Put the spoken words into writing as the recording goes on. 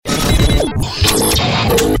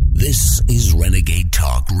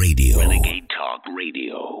Talk Radio. Renegade Talk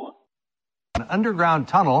Radio. An underground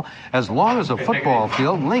tunnel as long as a football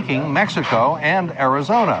field linking Mexico and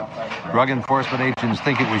Arizona. Drug enforcement agents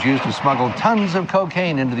think it was used to smuggle tons of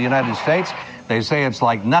cocaine into the United States. They say it's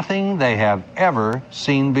like nothing they have ever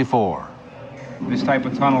seen before. This type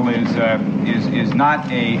of tunnel is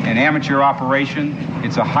not an amateur operation.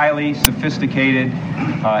 It's a highly sophisticated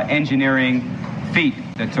engineering feat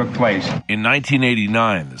that took place. In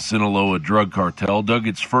 1989, the Sinaloa drug cartel dug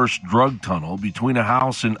its first drug tunnel between a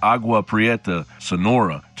house in Agua Prieta,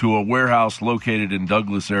 Sonora, to a warehouse located in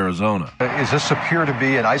Douglas, Arizona. Is this appear to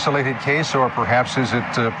be an isolated case, or perhaps is it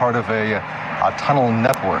part of a tunnel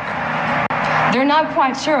network? They're not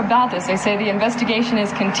quite sure about this. They say the investigation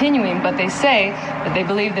is continuing, but they say that they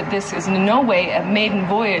believe that this is in no way a maiden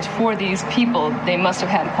voyage for these people. They must have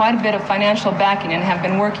had quite a bit of financial backing and have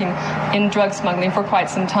been working in drug smuggling for quite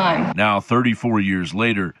some time. Now, 34 years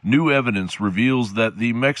later, new evidence reveals that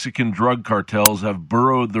the Mexican drug cartels have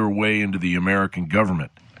burrowed their way into the American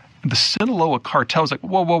government. The Sinaloa cartel is like,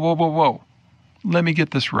 whoa. Let me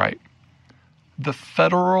get this right. The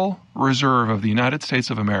Federal Reserve of the United States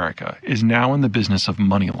of America is now in the business of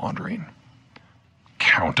money laundering.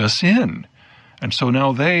 Count us in. And so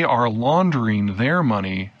now they are laundering their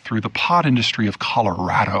money through the pot industry of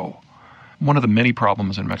Colorado. One of the many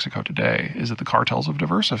problems in Mexico today is that the cartels have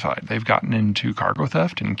diversified. They've gotten into cargo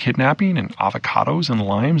theft and kidnapping and avocados and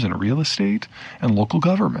limes and real estate and local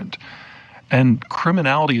government. And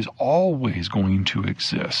criminality is always going to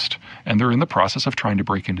exist. And they're in the process of trying to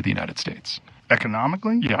break into the United States.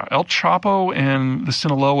 Economically? Yeah. El Chapo and the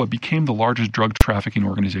Sinaloa became the largest drug trafficking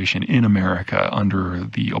organization in America under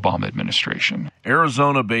the Obama administration.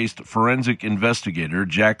 Arizona-based forensic investigator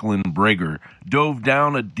Jacqueline Brager dove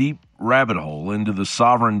down a deep rabbit hole into the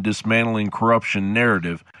sovereign dismantling corruption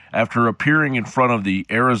narrative after appearing in front of the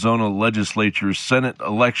Arizona Legislature's Senate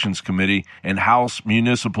Elections Committee and House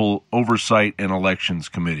Municipal Oversight and Elections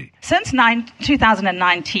Committee. Since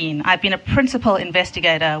 2019, I've been a principal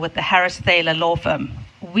investigator with the Harris Thaler law firm.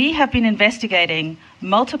 We have been investigating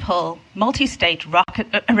multiple multi-state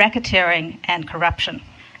racketeering and corruption.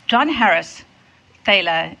 John Harris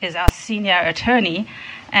Thaler is our senior attorney,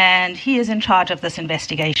 and he is in charge of this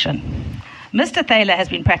investigation. Mr. Thaler has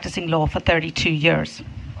been practicing law for 32 years.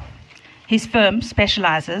 His firm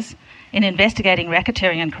specializes in investigating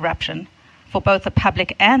racketeering and corruption for both the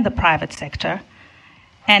public and the private sector,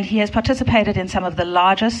 and he has participated in some of the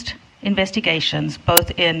largest investigations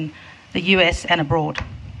both in the U.S. and abroad.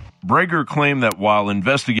 Brager claimed that while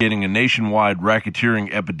investigating a nationwide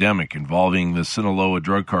racketeering epidemic involving the Sinaloa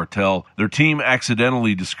drug cartel, their team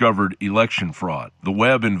accidentally discovered election fraud. The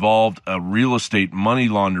web involved a real estate money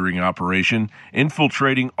laundering operation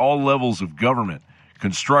infiltrating all levels of government,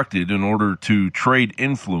 constructed in order to trade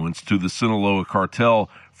influence to the Sinaloa cartel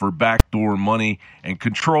for backdoor money and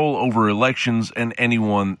control over elections and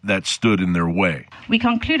anyone that stood in their way. We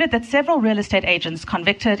concluded that several real estate agents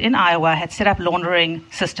convicted in Iowa had set up laundering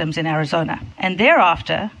systems in Arizona, and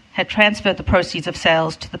thereafter had transferred the proceeds of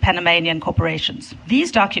sales to the Panamanian corporations.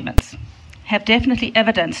 These documents have definitely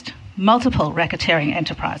evidenced multiple racketeering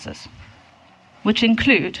enterprises, which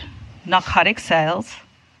include narcotic sales,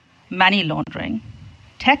 money laundering,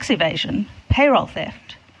 tax evasion, payroll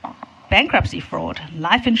theft, bankruptcy fraud,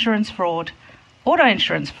 life insurance fraud, auto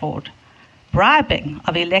insurance fraud, bribing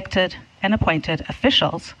of elected and appointed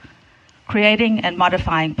officials, creating and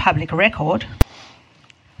modifying public record,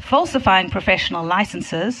 falsifying professional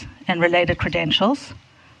licenses and related credentials,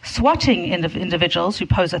 swatting individuals who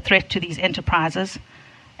pose a threat to these enterprises,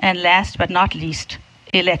 and last but not least,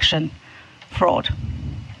 election fraud.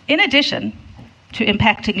 In addition to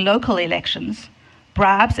impacting local elections,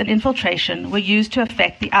 bribes and infiltration were used to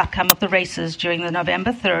affect the outcome of the races during the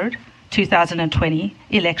November 3rd, 2020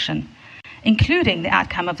 election, including the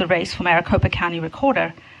outcome of the race for Maricopa County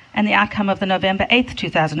Recorder and the outcome of the November 8th,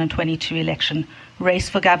 2022 election, race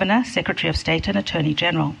for Governor, Secretary of State, and Attorney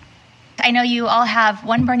General. I know you all have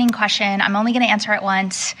one burning question. I'm only going to answer it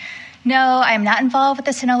once. No, I'm not involved with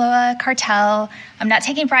the Sinaloa cartel. I'm not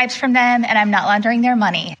taking bribes from them, and I'm not laundering their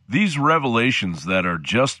money. These revelations that are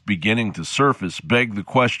just beginning to surface beg the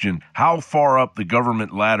question, how far up the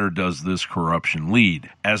government ladder does this corruption lead?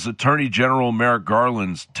 As Attorney General Merrick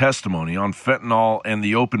Garland's testimony on fentanyl and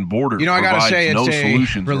the open border provides no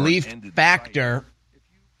solutions. A relief factor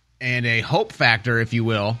and a hope factor, if you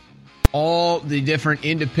will. All the different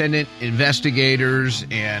independent investigators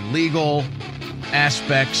and legal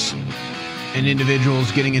aspects and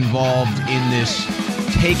individuals getting involved in this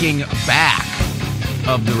taking back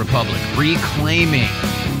of the republic, reclaiming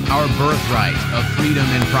our birthright of freedom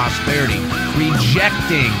and prosperity,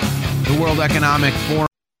 rejecting the World Economic Forum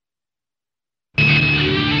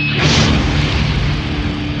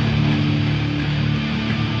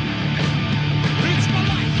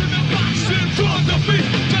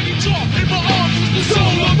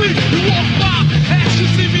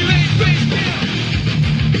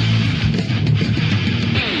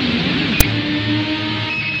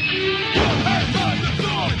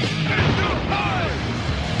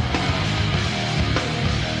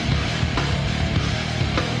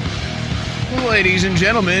ladies and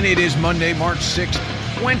gentlemen. It is Monday, March 6th,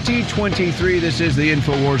 2023. This is the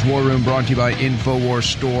InfoWars War Room, brought to you by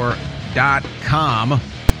InfoWarsStore.com. And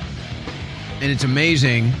it's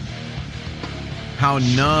amazing how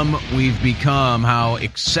numb we've become, how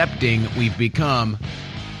accepting we've become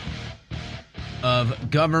of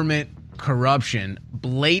government corruption,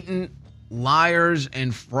 blatant liars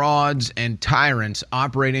and frauds and tyrants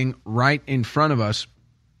operating right in front of us.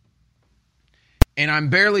 And I'm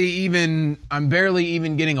barely even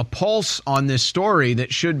getting a pulse on this story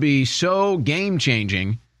that should be so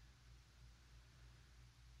game-changing,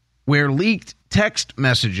 where leaked text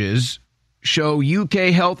messages show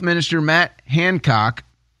UK Health Minister Matt Hancock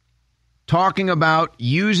talking about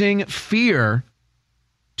using fear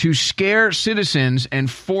to scare citizens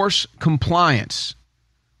and force compliance.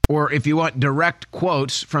 Or if you want direct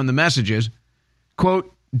quotes from the messages,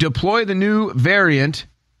 quote, deploy the new variant,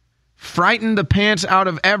 frighten the pants out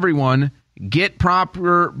of everyone, get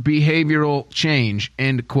proper behavioral change,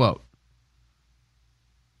 end quote.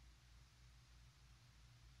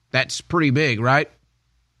 That's pretty big, right?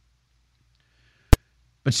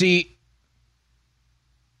 But see,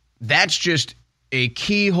 that's just a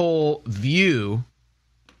keyhole view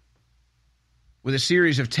with a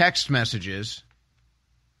series of text messages.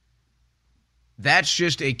 That's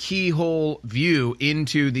just a keyhole view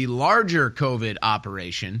into the larger COVID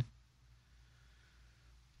operation,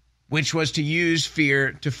 which was to use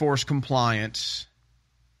fear to force compliance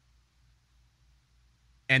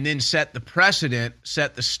and then set the precedent,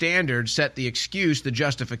 set the standard, set the excuse, the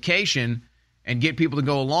justification, and get people to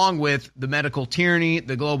go along with the medical tyranny,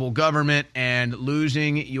 the global government, and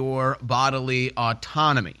losing your bodily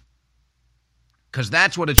autonomy. Because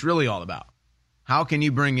that's what it's really all about. How can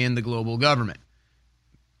you bring in the global government?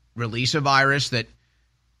 Release a virus that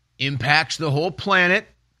impacts the whole planet,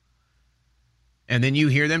 and then you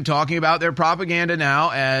hear them talking about their propaganda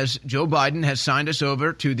now as Joe Biden has signed us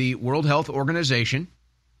over to the World Health Organization.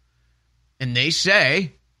 And they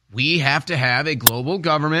say we have to have a global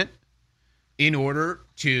government in order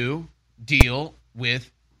to deal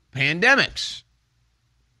with pandemics.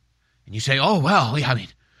 And you say, oh, well, I mean,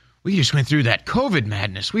 we just went through that COVID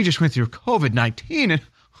madness. We just went through COVID-19. And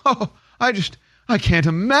I can't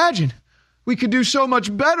imagine. We could do so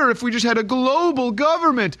much better if we just had a global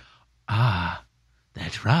government. Ah,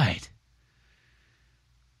 that's right.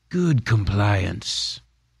 Good compliance.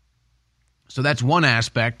 So that's one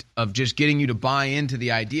aspect of just getting you to buy into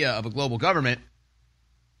the idea of a global government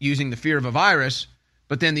using the fear of a virus.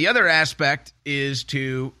 But then the other aspect is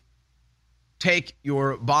to take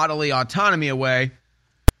your bodily autonomy away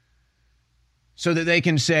so that they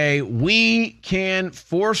can say, we can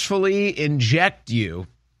forcefully inject you.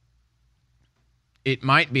 It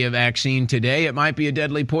might be a vaccine today. It might be a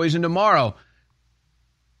deadly poison tomorrow.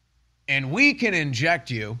 And we can inject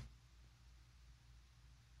you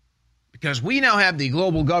because we now have the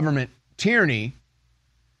global government tyranny,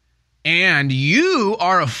 and you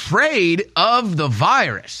are afraid of the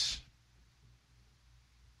virus.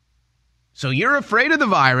 So you're afraid of the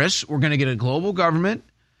virus. We're going to get a global government,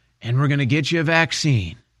 and we're going to get you a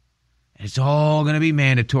vaccine. And it's all going to be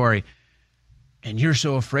mandatory. And you're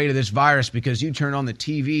so afraid of this virus because you turn on the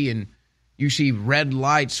TV and you see red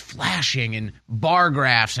lights flashing and bar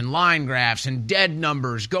graphs and line graphs and dead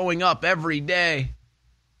numbers going up every day.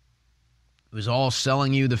 It was all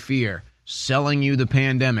selling you the fear, selling you the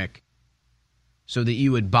pandemic, so that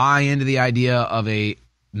you would buy into the idea of a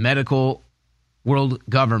medical world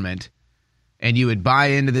government, and you would buy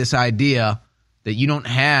into this idea that you don't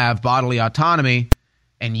have bodily autonomy,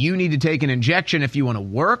 and you need to take an injection if you want to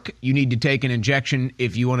work. You need to take an injection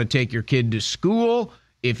if you want to take your kid to school,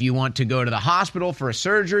 if you want to go to the hospital for a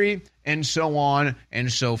surgery, and so on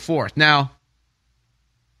and so forth. Now,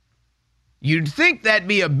 you'd think that'd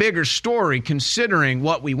be a bigger story considering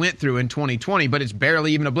what we went through in 2020, but it's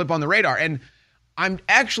barely even a blip on the radar. And I'm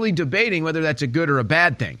actually debating whether that's a good or a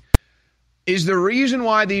bad thing. Is the reason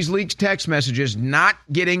why these leaked text messages not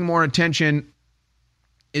getting more attention,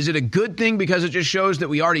 is it a good thing because it just shows that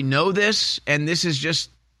we already know this and this is just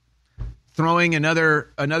throwing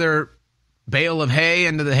another bale of hay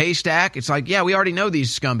into the haystack? It's like, yeah, we already know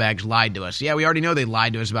these scumbags lied to us. Yeah, we already know they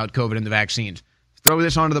lied to us about COVID and the vaccines. Throw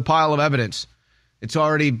this onto the pile of evidence. It's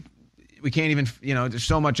already, we can't even, there's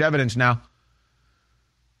so much evidence now.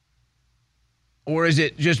 Or is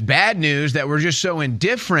it just bad news that we're just so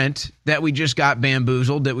indifferent that we just got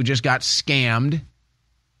bamboozled, that we just got scammed,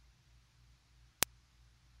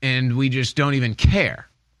 and we just don't even care,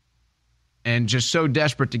 and just so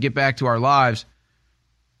desperate to get back to our lives,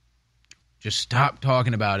 just stop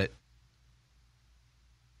talking about it?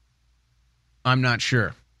 I'm not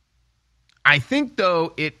sure. I think,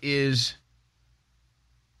 though, it is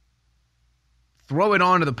throw it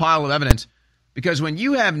onto the pile of evidence, because when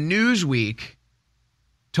you have Newsweek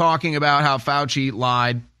talking about how Fauci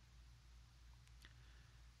lied,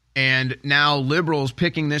 and now liberals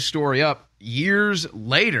picking this story up years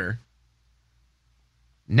later,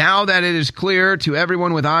 now that it is clear to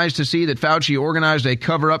everyone with eyes to see that Fauci organized a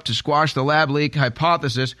cover-up to squash the lab leak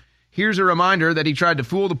hypothesis, here's a reminder that he tried to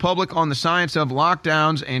fool the public on the science of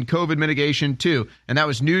lockdowns and COVID mitigation, too. And that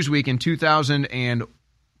was Newsweek in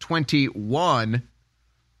 2021.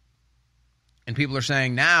 And people are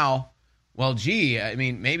saying now, well, gee, I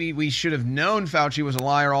mean, maybe we should have known Fauci was a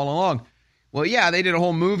liar all along. Well, yeah, they did a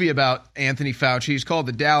whole movie about Anthony Fauci. He's called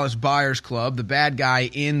the Dallas Buyers Club. The bad guy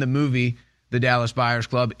in the movie, the Dallas Buyers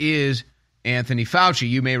Club, is Anthony Fauci.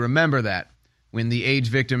 You may remember that when the AIDS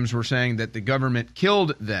victims were saying that the government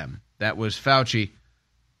killed them. That was Fauci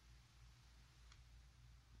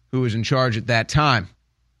who was in charge at that time.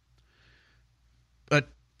 But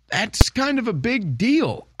that's kind of a big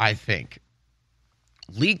deal, I think.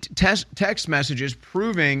 Leaked text messages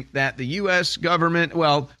proving that the U.S. government,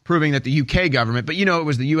 well, proving that the U.K. government, but it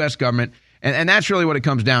was the U.S. government, and that's really what it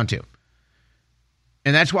comes down to.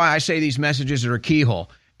 And that's why I say these messages are a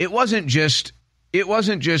keyhole. It wasn't just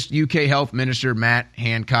UK Health Minister Matt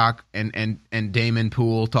Hancock and Damon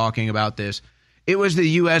Poole talking about this. It was the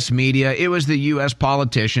U.S. media. It was the U.S.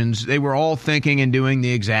 politicians. They were all thinking and doing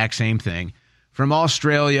the exact same thing, from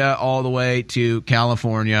Australia all the way to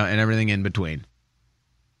California and everything in between.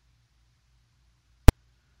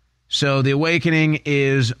 So the awakening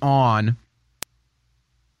is on.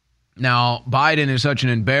 Now, Biden is such an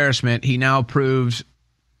embarrassment. He now proves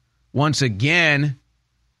once again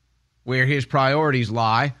where his priorities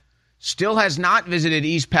lie. Still has not visited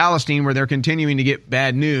East Palestine, where they're continuing to get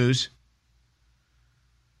bad news.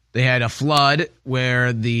 They had a flood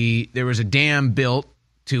where there was a dam built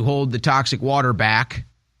to hold the toxic water back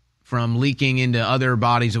from leaking into other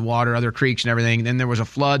bodies of water, other creeks and everything. Then there was a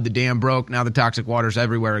flood. The dam broke. Now the toxic water's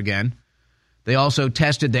everywhere again. They also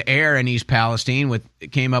tested the air in East Palestine.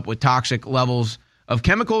 It came up with toxic levels of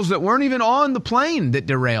chemicals that weren't even on the plane that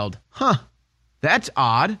derailed. That's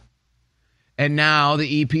odd. And now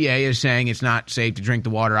the EPA is saying it's not safe to drink the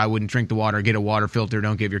water. I wouldn't drink the water. Get a water filter.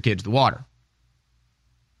 Don't give your kids the water.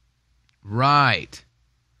 Right.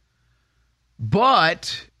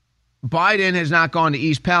 But Biden has not gone to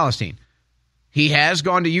East Palestine. He has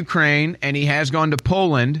gone to Ukraine, and he has gone to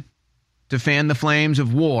Poland to fan the flames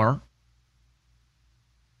of war.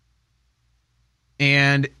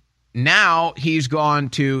 And now he's gone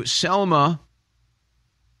to Selma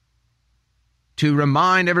to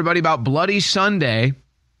remind everybody about Bloody Sunday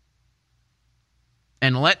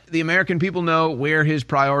and let the American people know where his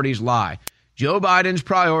priorities lie. Joe Biden's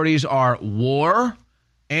priorities are war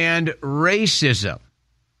and racism.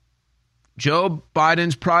 Joe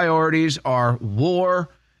Biden's priorities are war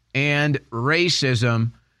and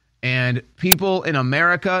racism, and people in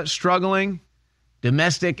America struggling,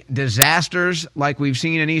 domestic disasters like we've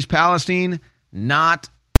seen in East Palestine, not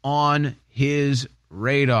on his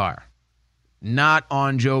radar, not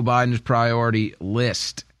on Joe Biden's priority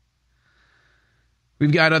list.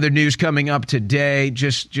 We've got other news coming up today,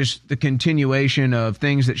 just the continuation of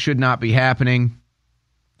things that should not be happening.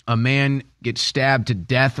 A man gets stabbed to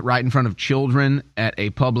death right in front of children at a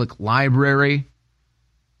public library.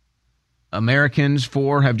 Americans,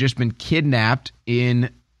 4, have just been kidnapped in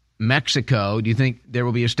Mexico. Do you think there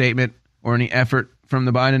will be a statement or any effort from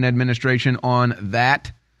the Biden administration on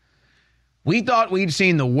that? We thought we'd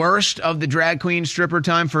seen the worst of the drag queen stripper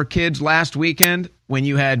time for kids last weekend, when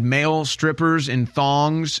you had male strippers in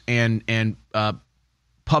thongs and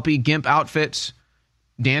puppy gimp outfits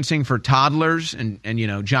dancing for toddlers and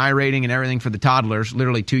gyrating and everything for the toddlers.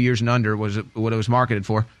 Literally 2 years and under was what it was marketed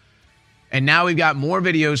for. And now we've got more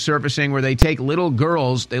videos surfacing where they take little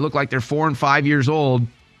girls, they look like they're 4 and 5 years old,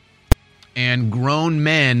 and grown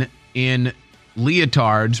men in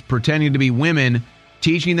leotards pretending to be women,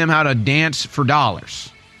 teaching them how to dance for dollars.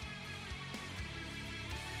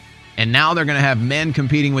 And now they're going to have men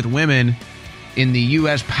competing with women in the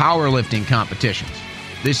U.S. powerlifting competitions.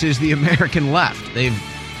 This is the American left. They've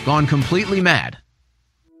gone completely mad.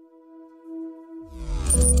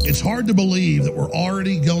 It's hard to believe that we're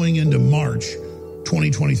already going into March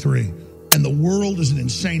 2023. And the world is an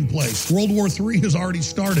insane place. World War III has already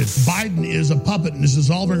started. Biden is a puppet and is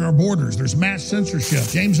dissolving our borders. There's mass censorship.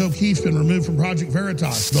 James O'Keefe's been removed from Project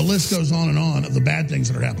Veritas. The list goes on of the bad things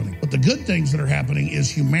that are happening. But the good things that are happening is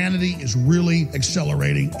humanity is really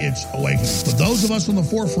accelerating its awakening. But those of us on the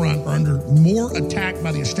forefront are under more attack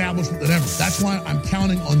by the establishment than ever. That's why I'm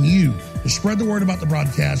counting on you to spread the word about the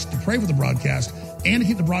broadcast, to pray for the broadcast, and to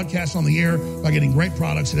keep the broadcast on the air by getting great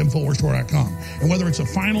products at InfoWarsStore.com. And whether it's a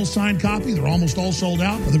final signed copy, they're almost all sold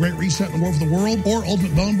out, of The Great Reset and the War for the World, or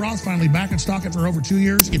Ultimate Bone Broth, finally back in stock after over 2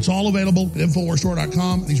 years, it's all available at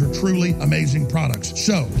InfoWarsStore.com. These are truly amazing products.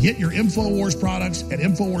 So get your InfoWars products at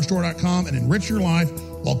InfoWarsStore.com and enrich your life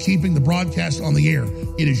while keeping the broadcast on the air.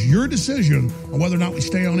 It is your decision on whether or not we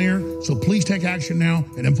stay on air, so please take action now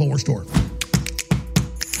at InfoWars Store.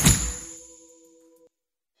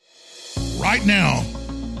 Right now,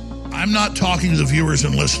 I'm not talking to the viewers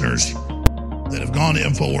and listeners that have gone to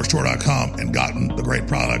InfoWarsStore.com and gotten the great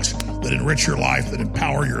products that enrich your life, that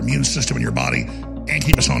empower your immune system and your body, and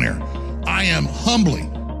keep us on air. I am humbly,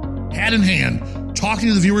 hand in hand, talking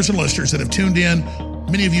to the viewers and listeners that have tuned in,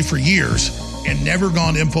 many of you for years, and never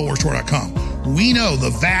gone to InfoWarsStore.com. We know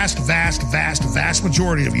the vast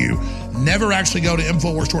majority of you never actually go to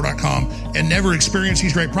InfoWarsStore.com and never experience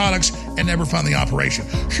these great products and never fund the operation.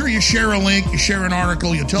 Sure, you share a link, you share an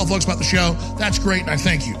article, you tell folks about the show. That's great, and I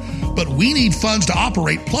thank you. But we need funds to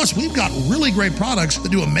operate. Plus, we've got really great products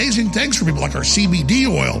that do amazing things for people, like our CBD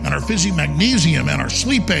oil and our Fizzy Magnesium and our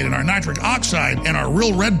Sleep Aid and our Nitric Oxide and our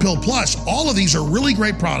Real Red Pill Plus. All of these are really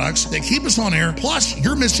great products that keep us on air. Plus,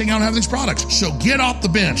 you're missing out on having these products. So get off the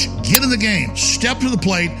bench, get in the game, step to the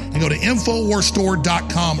plate, and go to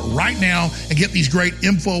InfoWarsStore.com right now and get these great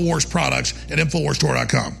InfoWars products at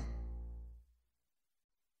InfoWarsStore.com.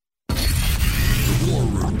 The War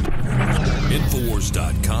Room.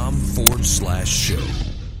 InfoWars.com/show.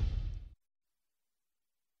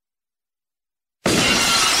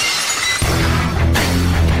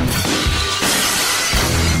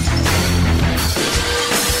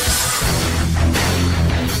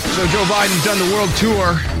 So Joe Biden's done the world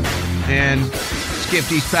tour and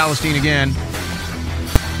skipped East Palestine again.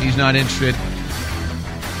 He's not interested.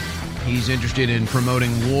 He's interested in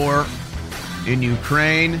promoting war in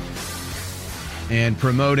Ukraine and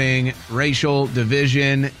promoting racial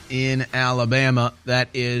division in Alabama. That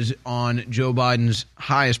is on Joe Biden's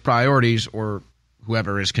highest priorities, or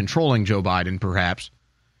whoever is controlling Joe Biden, perhaps.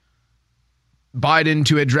 Biden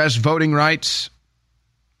to address voting rights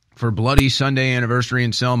for bloody Sunday anniversary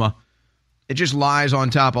in Selma. It just lies on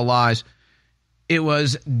top of lies. It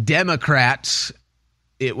was Democrats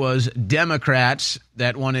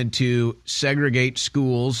that wanted to segregate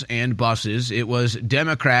schools and buses. It was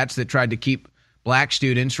Democrats that tried to keep black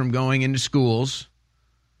students from going into schools.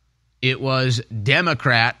 It was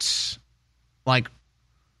Democrats like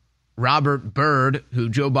Robert Byrd, who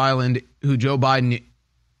Joe Biden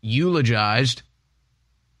eulogized,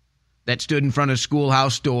 that stood in front of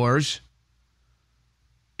schoolhouse doors,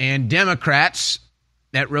 and Democrats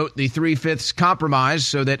that wrote the 3/5 compromise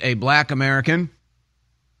so that a black American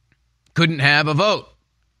couldn't have a vote,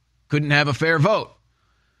 couldn't have a fair vote.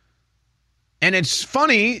 And it's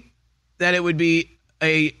funny that it would be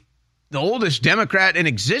the oldest Democrat in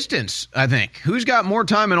existence, I think. Who's got more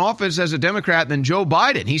time in office as a Democrat than Joe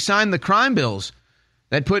Biden? He signed the crime bills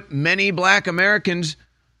that put many black Americans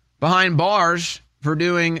behind bars for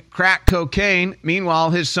doing crack cocaine.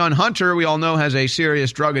 Meanwhile, his son Hunter, we all know, has a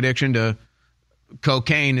serious drug addiction to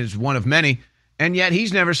cocaine, is one of many. And yet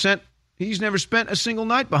he's never spent a single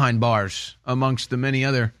night behind bars, amongst the many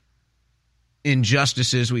other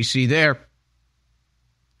injustices we see there.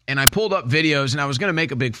 And I pulled up videos, and I was going to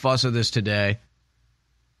make a big fuss of this today.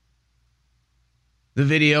 The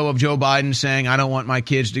video of Joe Biden saying, "I don't want my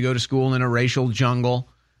kids to go to school in a racial jungle."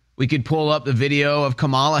 We could pull up the video of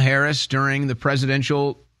Kamala Harris during the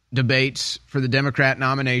presidential debates for the Democrat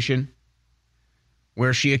nomination,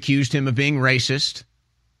 where she accused him of being racist,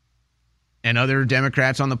 and other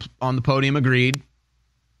Democrats on the podium agreed.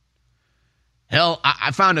 Hell,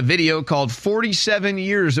 I found a video called 47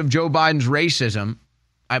 Years of Joe Biden's Racism.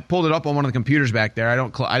 I pulled it up on one of the computers back there.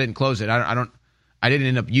 I didn't close it. I didn't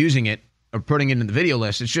end up using it or putting it in the video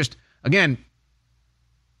list. It's just, again,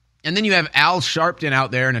 and then you have Al Sharpton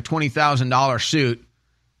out there in a $20,000 suit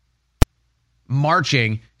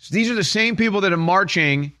marching. So these are the same people that are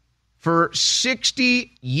marching for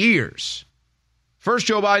 60 years. First,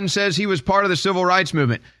 Joe Biden says he was part of the civil rights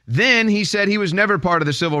movement. Then he said he was never part of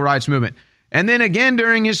the civil rights movement. And then again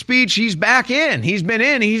during his speech, he's back in. He's been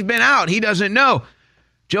in. He's been out. He doesn't know.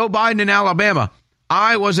 Joe Biden in Alabama.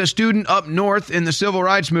 I was a student up north in the civil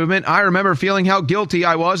rights movement. I remember feeling how guilty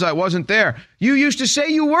I was. I wasn't there. You used to say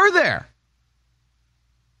you were there.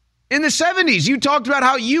 In the 70s, you talked about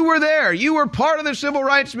how you were there. You were part of the civil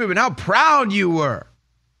rights movement, how proud you were.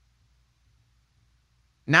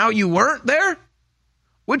 Now you weren't there?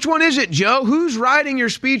 Which one is it, Joe? Who's writing your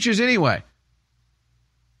speeches anyway?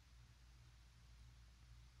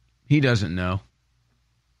 He doesn't know.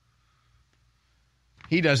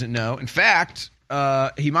 He doesn't know. In fact,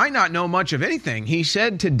 he might not know much of anything. He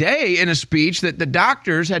said today in a speech that the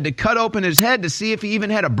doctors had to cut open his head to see if he even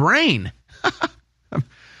had a brain.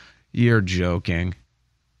 You're joking.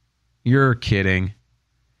 You're kidding.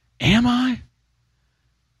 Am I?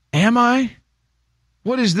 Am I?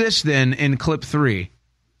 What is this then in clip 3?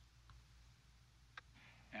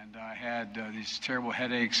 And I had these terrible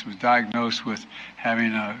headaches, was diagnosed with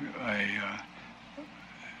having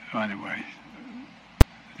anyway,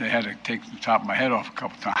 they had to take the top of my head off a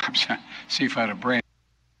couple times, see if I had a brain.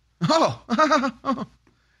 Oh,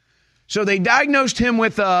 so they diagnosed him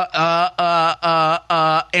with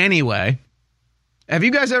anyway. Have you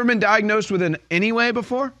guys ever been diagnosed with an anyway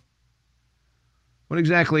before? What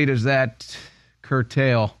exactly does that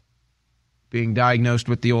curtail, being diagnosed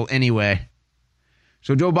with the old anyway?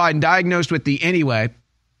 So Joe Biden diagnosed with the anyway,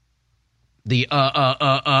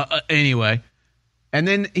 anyway. And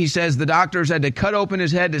then he says the doctors had to cut open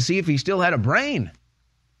his head to see if he still had a brain.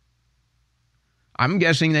 I'm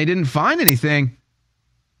guessing they didn't find anything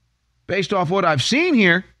based off what I've seen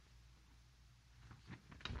here.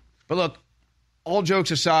 But look, all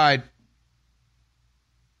jokes aside,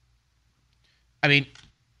 I mean,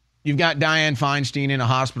 you've got Dianne Feinstein in a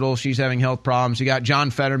hospital. She's having health problems. You got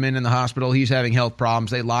John Fetterman in the hospital. He's having health problems.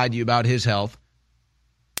 They lied to you about his health.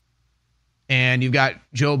 And you've got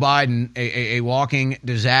Joe Biden, a walking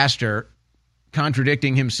disaster,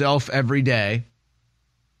 contradicting himself every day.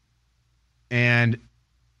 And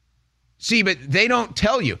see, but they don't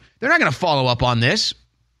tell you. They're not going to follow up on this.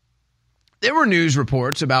 There were news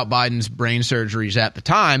reports about Biden's brain surgeries at the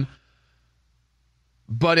time,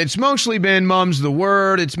 but it's mostly been mum's the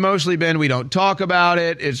word. It's mostly been we don't talk about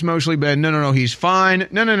it. It's mostly been no, he's fine.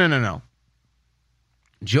 No.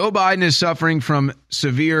 Joe Biden is suffering from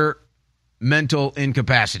severe mental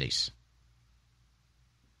incapacities.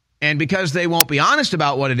 And because they won't be honest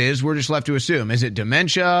about what it is, we're just left to assume. Is it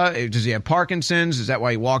dementia? Does he have Parkinson's? Is that why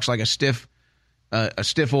he walks like a stiff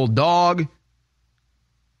old dog?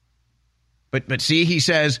 But see, he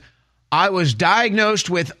says, I was diagnosed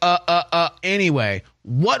with anyway.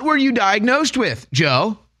 What were you diagnosed with,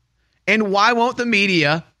 Joe? And why won't the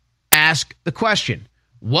media ask the question?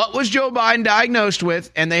 What was Joe Biden diagnosed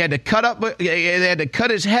with? And they had to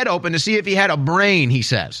cut his head open to see if he had a brain, he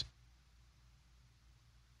says.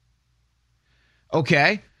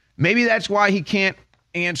 Okay, maybe that's why he can't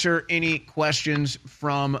answer any questions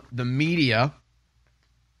from the media.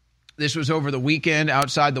 This was over the weekend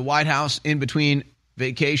outside the White House in between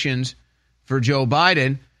vacations for Joe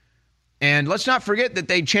Biden. And let's not forget that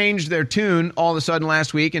they changed their tune all of a sudden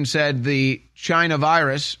last week and said the China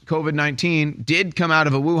virus, COVID-19, did come out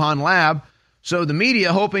of a Wuhan lab. So the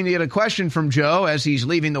media hoping to get a question from Joe as he's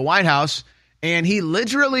leaving the White House, and he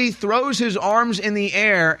literally throws his arms in the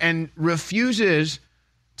air and refuses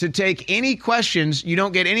to take any questions. You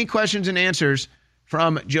don't get any questions and answers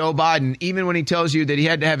from Joe Biden, even when he tells you that he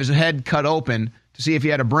had to have his head cut open to see if he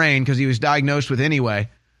had a brain because he was diagnosed with anyway.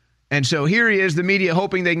 And so here he is, the media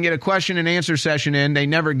hoping they can get a question and answer session in. They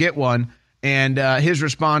never get one. And his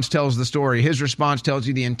response tells the story. His response tells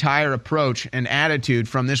you the entire approach and attitude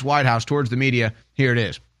from this White House towards the media. Here it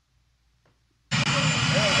is.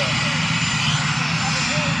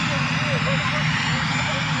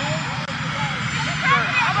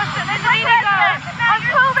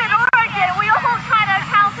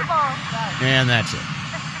 And that's it.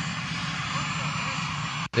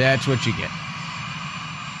 That's what you get.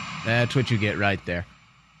 That's what you get right there.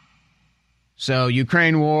 So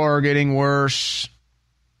Ukraine war getting worse.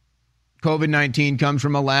 COVID-19 comes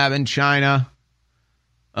from a lab in China.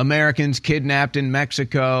 Americans kidnapped in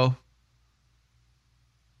Mexico.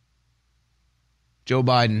 Joe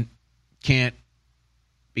Biden can't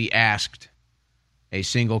be asked a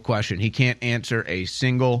single question. He can't answer a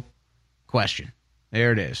single question.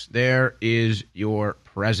 There it is. There is your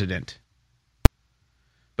president.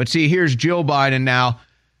 But see, here's Jill Biden now,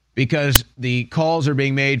 because the calls are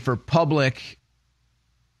being made for public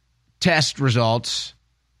test results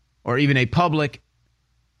or even a public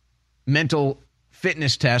mental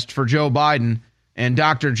fitness test for Joe Biden. And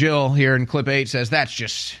Dr. Jill here in clip 8 says that's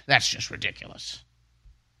just ridiculous.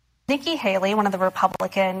 Nikki Haley, one of the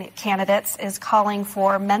Republican candidates, is calling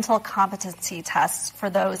for mental competency tests for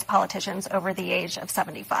those politicians over the age of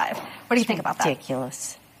 75. What do you think about that?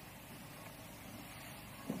 Ridiculous.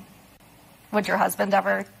 Would your husband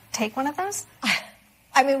ever take one of those?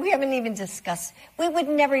 I mean, we haven't even discussed, we would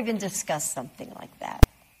never even discuss something like that.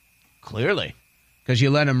 Clearly, because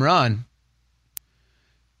you let him run.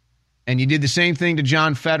 And you did the same thing to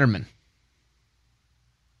John Fetterman.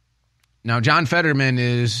 Now, John Fetterman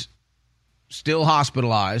is still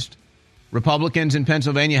hospitalized Republicans in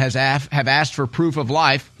Pennsylvania have asked for proof of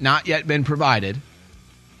life, not yet been provided.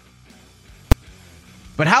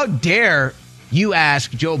 But how dare you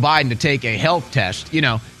ask Joe Biden to take a health test? You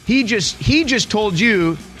know, he just told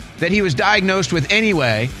you that he was diagnosed with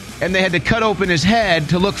anyway, and they had to cut open his head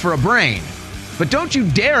to look for a brain. But don't you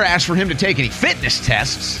dare ask for him to take any fitness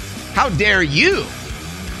tests. How dare you?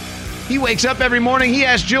 He wakes up every morning, he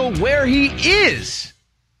asks Jill where he is.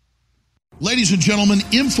 Ladies and gentlemen,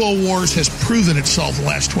 InfoWars has proven itself the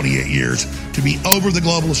last 28 years to be over the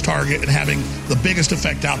globalist target and having the biggest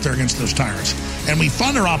effect out there against those tyrants. And we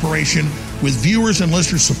fund our operation with viewers and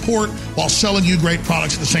listeners' support while selling you great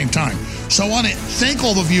products at the same time. So I want to thank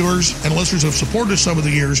all the viewers and listeners who have supported us over the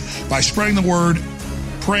years by spreading the word,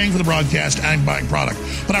 praying for the broadcast, and buying product.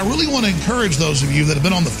 But I really want to encourage those of you that have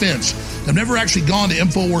been on the fence, have never actually gone to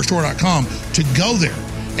InfoWarsStore.com, to go there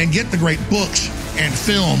and get the great books and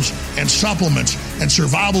films and supplements and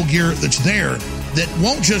survival gear that's there that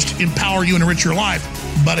won't just empower you and enrich your life,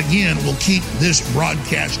 but again, will keep this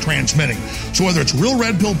broadcast transmitting. So whether it's Real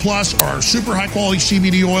Red Pill Plus or our super high quality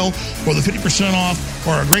CBD oil or the 50% off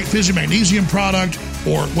or our great Fizzy Magnesium product,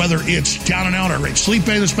 or whether it's Down and Out, our great sleep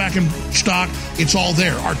aid that's back in stock, it's all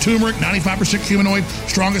there. Our turmeric, 95% humanoid,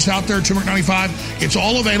 strongest out there, turmeric 95. It's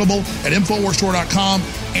all available at InfoWarsStore.com,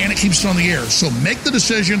 and it keeps us on the air. So make the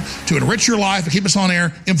decision to enrich your life and keep us on air,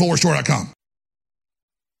 InfoWarsStore.com.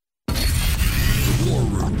 The War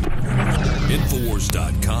Room.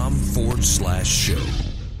 Infowars.com/show.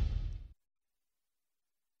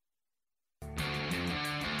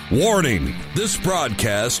 Warning, this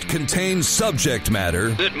broadcast contains subject matter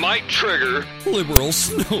that might trigger liberal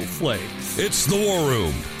snowflake. It's The War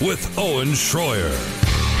Room with Owen Schroyer.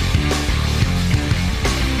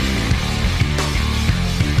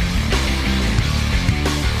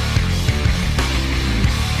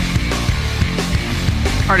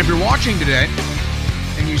 All right, if you're watching today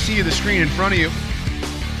and you see the screen in front of you,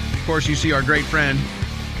 of course you see our great friend,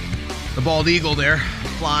 the bald eagle there,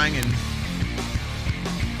 flying and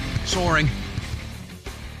soaring,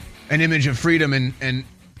 an image of freedom and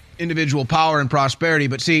individual power and prosperity.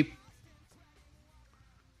 But see,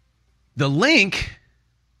 the link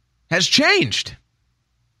has changed.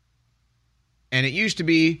 And it used to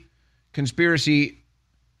be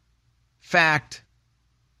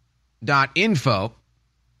conspiracyfact.info,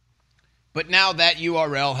 but now that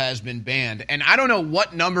URL has been banned. And I don't know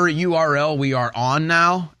what number URL we are on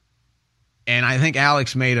now. And I think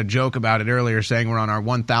Alex made a joke about it earlier, saying we're on our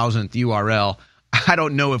 1,000th URL. I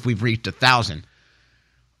don't know if we've reached 1,000.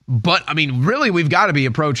 But, I mean, really, we've got to be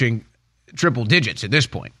approaching triple digits at this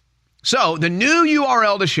point. So, the new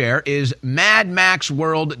URL to share is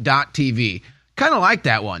madmaxworld.tv. Kind of like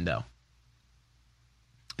that one, though.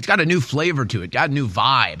 It's got a new flavor to it, got a new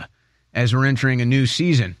vibe as we're entering a new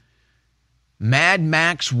season.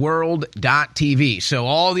 madmaxworld.tv. So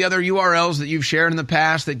all the other URLs that you've shared in the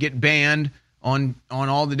past that get banned on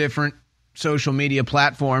all the different social media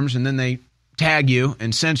platforms, and then they tag you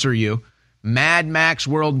and censor you,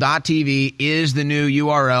 madmaxworld.tv is the new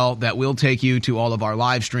URL that will take you to all of our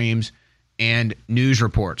live streams and news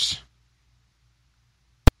reports.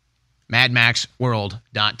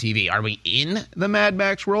 madmaxworld.tv. Are we in the Mad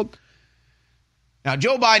Max world? Now,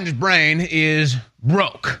 Joe Biden's brain is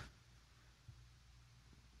broke.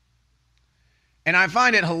 And I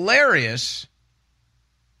find it hilarious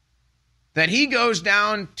that he goes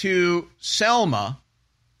down to Selma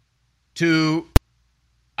to,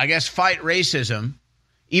 I guess, fight racism,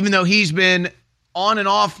 even though he's been on and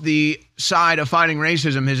off the side of fighting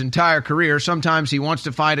racism his entire career. Sometimes he wants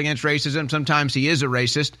to fight against racism. Sometimes he is a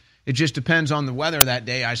racist. It just depends on the weather that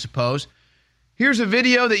day, I suppose. Here's a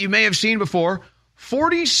video that you may have seen before.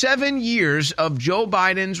 47 years of Joe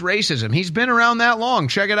Biden's racism. He's been around that long.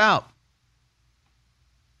 Check it out.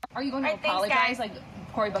 Are you going to apologize like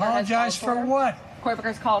Cory Booker Apologize has called for what? Cory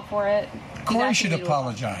Booker's called for it. Cory should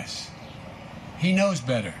apologize. He knows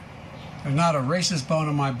better. There's not a racist bone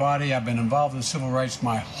in my body. I've been involved in civil rights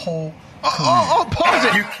my whole career. Pause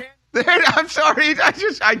it. You can't. I'm sorry.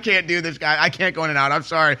 I can't do this, guy. I can't go in and out. I'm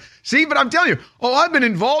sorry. See, but I'm telling you, I've been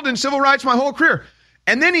involved in civil rights my whole career.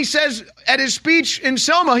 And then he says at his speech in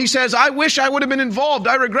Selma, he says, I wish I would have been involved.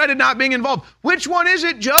 I regretted not being involved. Which one is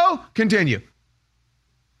it, Joe? Continue.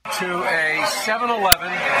 To a 7-Eleven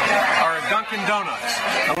or a Dunkin' Donuts,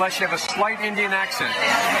 unless you have a slight Indian accent.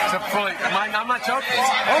 I'm not joking.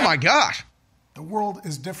 Oh, my gosh. The world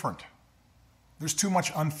is different. There's too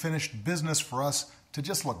much unfinished business for us to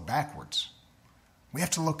just look backwards. We have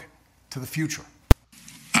to look to the future.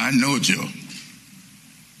 I know Joe.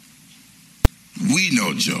 We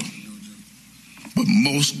know Joe. But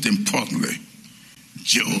most importantly,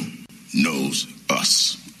 Joe knows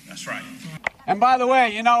us. That's right. And by the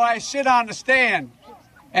way, I sit on the stand,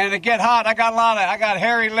 and it get hot. I got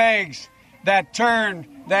hairy legs that turn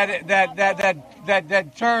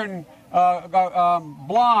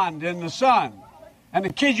blonde in the sun. And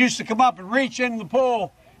the kids used to come up and reach in the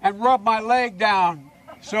pool and rub my leg down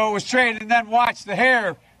so it was straight, and then watch the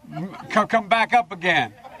hair come back up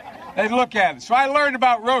again. They'd look at it. So I learned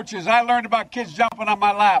about roaches. I learned about kids jumping on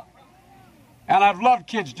my lap. And I've loved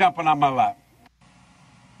kids jumping on my lap.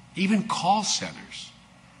 Even call centers,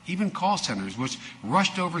 which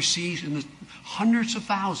rushed overseas in the hundreds of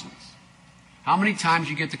thousands. How many times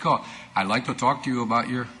you get the call? I'd like to talk to you about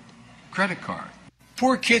your credit card.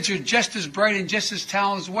 Poor kids are just as bright and just as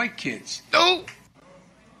talented as white kids. No.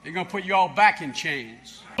 They're going to put you all back in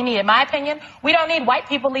chains. In my opinion, we don't need white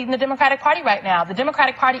people leading the Democratic Party right now. The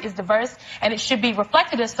Democratic Party is diverse, and it should be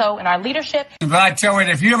reflected as so in our leadership. But I tell you,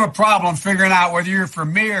 if you have a problem figuring out whether you're for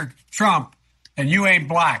me or Trump, and you ain't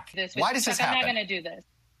black. Why does this happen? I'm not going to do this.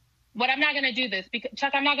 I'm not going to do this,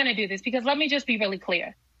 Chuck, I'm not going to do this because let me just be really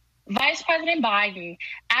clear. Vice President Biden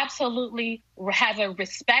absolutely has a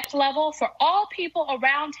respect level for all people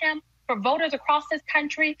around him, for voters across this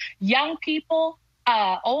country, young people,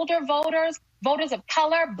 older voters, voters of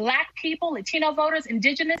color, black people, Latino voters,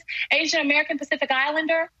 indigenous, Asian American, Pacific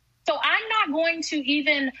Islander. So I'm not going to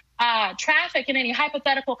even traffic in any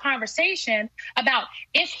hypothetical conversation about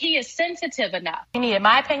if he is sensitive enough. In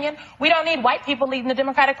my opinion, we don't need white people leading the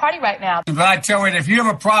Democratic Party right now. But I tell you, if you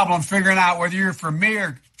have a problem figuring out whether you're for me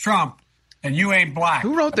or Trump, and you ain't black.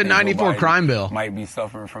 Who wrote the 94 crime bill? Might be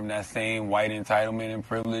suffering from that same white entitlement and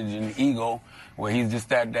privilege and ego, where he's just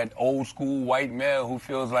that old school white male who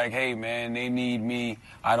feels like, hey, man, they need me,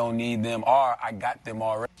 I don't need them, or I got them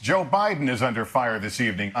already. Joe Biden is under fire this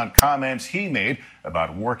evening on comments he made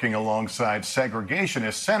about working alongside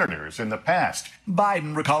segregationist senators in the past.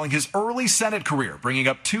 Biden recalling his early Senate career, bringing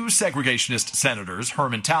up two segregationist senators,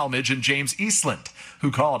 Herman Talmadge and James Eastland, who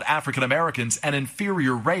called African Americans an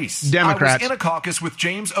inferior race. Democrats. I was in a caucus with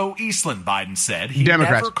James O. Eastland, Biden said. He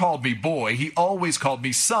never called me boy. He always called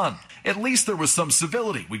me son. At least there was some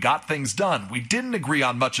civility. We got things done. We didn't agree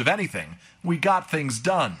on much of anything. We got things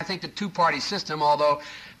done. I think the two-party system, although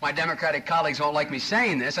my Democratic colleagues won't like me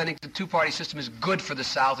saying this, I think the two-party system is good for the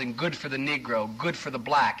South and good for the Negro, good for the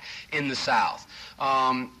black in the South.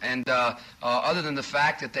 Other than the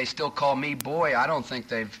fact that they still call me boy, I think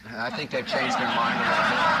they've changed their mind a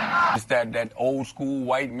little bit. It's that old school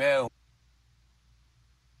white male.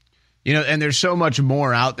 And there's so much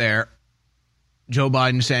more out there. Joe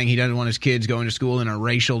Biden saying he doesn't want his kids going to school in a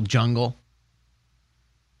racial jungle.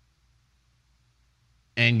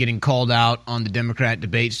 And getting called out on the Democrat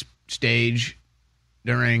debate stage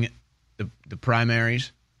during the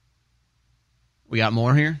primaries. We got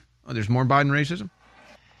more here? Oh, there's more Biden racism?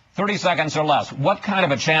 30 seconds or less. What kind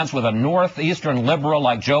of a chance would a northeastern liberal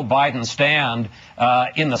like Joe Biden stand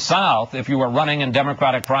in the South if you were running in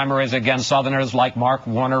Democratic primaries against Southerners like Mark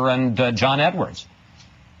Warner and John Edwards?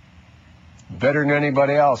 Better than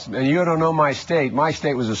anybody else. And you don't know my state. My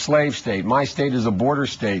state was a slave state. My state is a border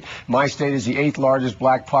state. My state is the 8th largest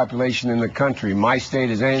black population in the country. My state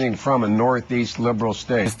is anything from a northeast liberal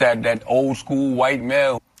state. It's that old school white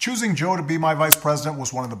male. Choosing Joe to be my vice president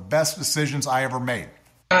was one of the best decisions I ever made.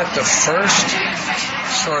 Not the first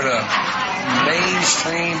sort of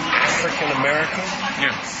mainstream African American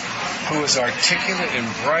who is articulate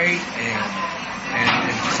and bright and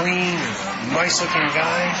clean and nice-looking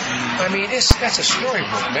guy. I mean, that's a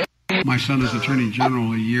storybook, man. My son is Attorney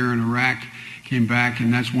General. A year in Iraq, came back,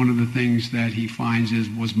 and that's one of the things that he finds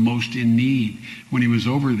was most in need. When he was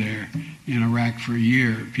over there in Iraq for a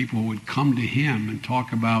year, people would come to him and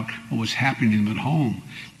talk about what was happening at home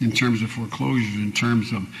in terms of foreclosures, in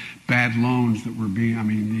terms of bad loans that were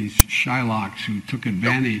these Shylocks who took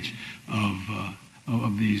advantage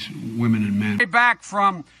of these women and men. Back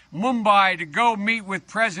from Mumbai to go meet with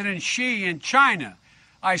President Xi in China.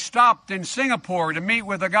 I stopped in Singapore to meet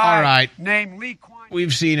with a guy named Lee Kuan.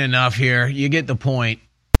 We've seen enough here. You get the point.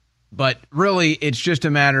 But really, it's just a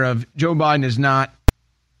matter of Joe Biden is not,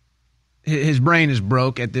 his brain is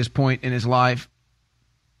broke at this point in his life.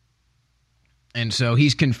 And so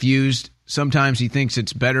he's confused. Sometimes he thinks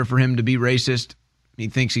it's better for him to be racist. He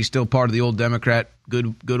thinks he's still part of the old Democrat,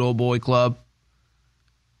 good old boy club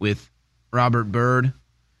with Robert Byrd.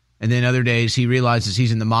 And then other days he realizes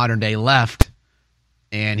he's in the modern day left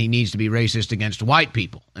and he needs to be racist against white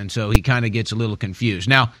people. And so he kind of gets a little confused.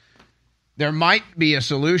 Now, there might be a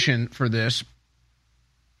solution for this.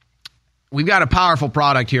 We've got a powerful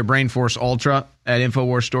product here, BrainForce Ultra at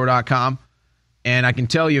InfoWarsStore.com. And I can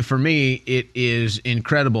tell you, for me, it is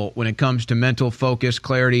incredible when it comes to mental focus,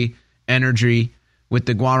 clarity, energy with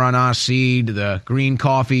the guarana seed, the green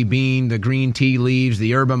coffee bean, the green tea leaves, the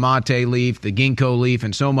yerba mate leaf, the ginkgo leaf,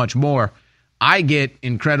 and so much more. I get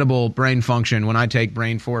incredible brain function when I take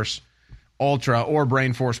Brain Force Ultra or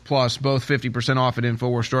Brain Force Plus, both 50% off at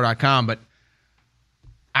InfoWarsStore.com. But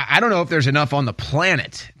I don't know if there's enough on the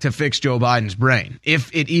planet to fix Joe Biden's brain,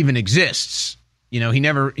 if it even exists. You know, he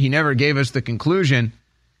never gave us the conclusion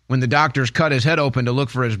when the doctors cut his head open to look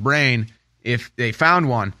for his brain if they found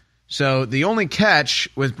one. So the only catch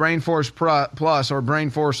with Brain Force Plus or Brain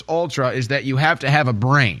Force Ultra is that you have to have a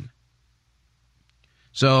brain.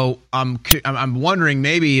 So I'm wondering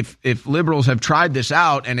maybe if liberals have tried this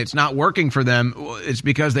out and it's not working for them, it's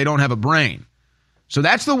because they don't have a brain. So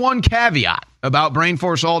that's the one caveat about Brain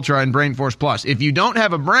Force Ultra and Brain Force Plus. If you don't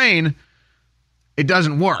have a brain, it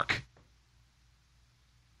doesn't work.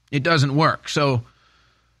 It doesn't work. So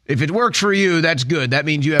if it works for you, that's good. That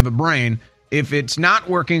means you have a brain. If it's not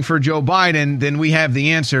working for Joe Biden, then we have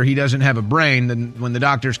the answer. He doesn't have a brain. Then when the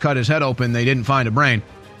doctors cut his head open, they didn't find a brain.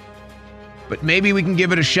 But maybe we can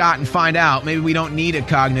give it a shot and find out. Maybe we don't need a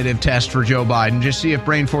cognitive test for Joe Biden. Just see if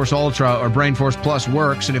Brain Force Ultra or Brain Force Plus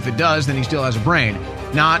works. And if it does, then he still has a brain.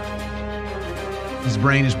 Not, his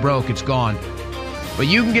brain is broke. It's gone. But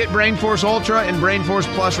you can get Brain Force Ultra and Brain Force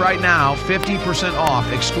Plus right now, 50%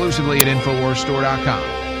 off exclusively at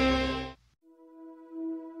InfoWarsStore.com.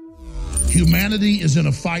 Humanity is in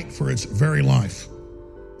a fight for its very life.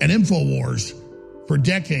 And InfoWars, for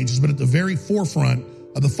decades, has been at the very forefront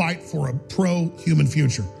of the fight for a pro-human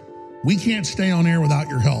future. We can't stay on air without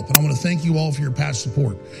your help, and I want to thank you all for your past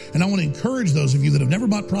support. And I want to encourage those of you that have never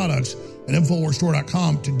bought products at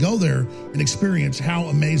InfoWarsStore.com to go there and experience how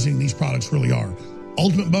amazing these products really are.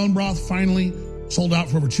 Ultimate Bone Broth, finally sold out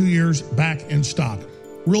for over 2 years, back in stock.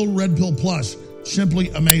 Real Red Pill Plus, simply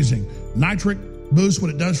amazing. Nitric Boost, what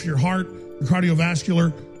it does for your heart, your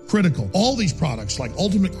cardiovascular, critical. All these products like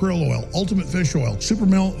Ultimate Krill Oil, Ultimate Fish Oil, Super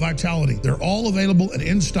Male Vitality, they're all available and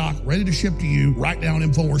in stock, ready to ship to you right now on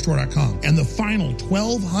InfoWarsStore.com. And the final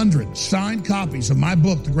 1,200 signed copies of my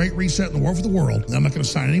book, The Great Reset and the War for the World, and I'm not going to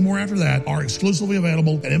sign any more after that, are exclusively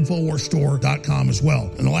available at InfoWarsStore.com as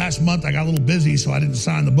well. In the last month, I got a little busy, so I didn't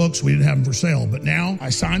sign the books. We didn't have them for sale. But now, I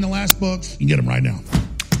signed the last books. You can get them right now.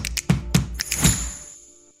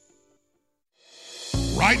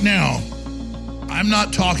 Right now, I'm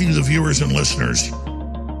not talking to the viewers and listeners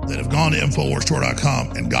that have gone to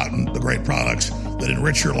InfoWarsStore.com and gotten the great products that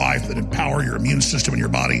enrich your life, that empower your immune system and your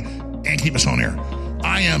body, and keep us on air.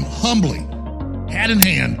 I am humbly, hand in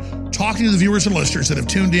hand, talking to the viewers and listeners that have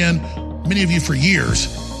tuned in, many of you for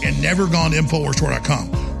years, and never gone to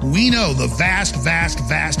InfoWarsStore.com. We know the vast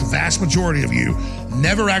majority of you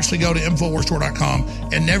never actually go to InfoWarsStore.com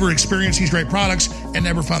and never experience these great products and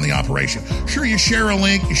never fund the operation. Sure, you share a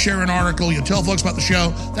link, you share an article, you tell folks about the show.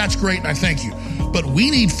 That's great, and I thank you. But we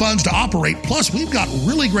need funds to operate. Plus, we've got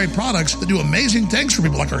really great products that do amazing things for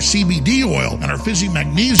people, like our CBD oil and our Fizzy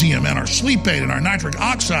Magnesium and our Sleep Aid and our Nitric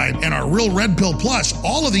Oxide and our Real Red Pill Plus.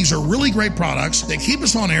 All of these are really great products that keep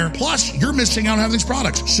us on air. Plus, you're missing out on having these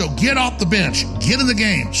products. So get off the bench, get in the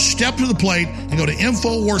game, step to the plate, and go to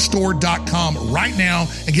InfoWarsStore.com right now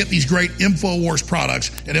and get these great InfoWars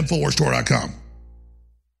products at InfoWarsStore.com.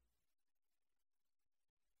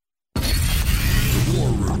 The War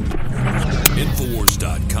Room.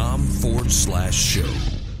 InfoWars.com/show.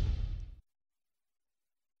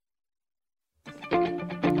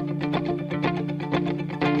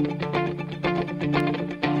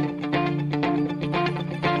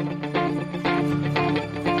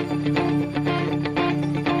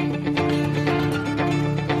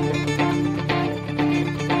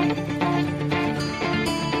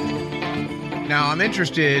 Now, I'm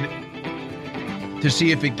interested to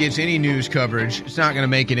see if it gets any news coverage. It's not going to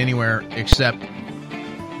make it anywhere except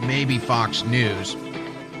maybe Fox News.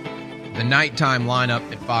 The nighttime lineup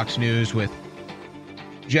at Fox News with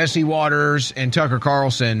Jesse Waters and Tucker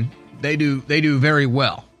Carlson, they do very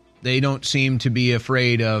well. They don't seem to be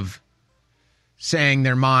afraid of saying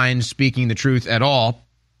their minds, speaking the truth at all.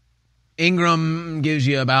 Ingram gives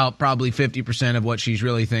you about probably 50% of what she's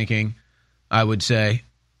really thinking, I would say.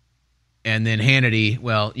 And then Hannity,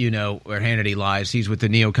 well, you know where Hannity lies. He's with the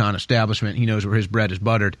neocon establishment. He knows where his bread is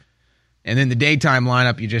buttered. And then the daytime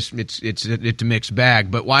lineup, it's a mixed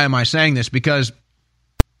bag. But why am I saying this? Because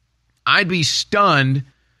I'd be stunned,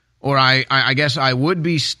 or I guess I would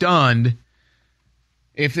be stunned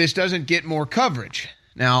if this doesn't get more coverage.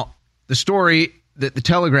 Now, the story that the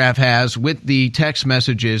Telegraph has with the text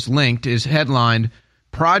messages linked is headlined,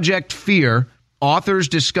 Project Fear, Authors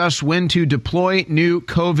Discuss When to Deploy New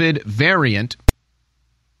COVID Variant.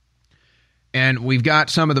 And we've got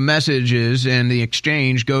some of the messages, and the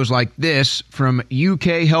exchange goes like this from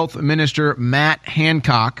UK Health Minister Matt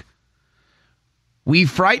Hancock. We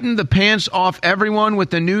frightened the pants off everyone with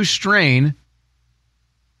the new strain.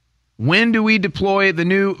 When do we deploy the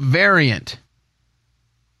new variant?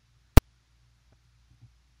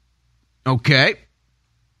 Okay.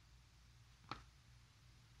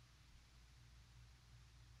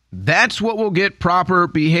 That's what will get proper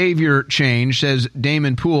behavior change, says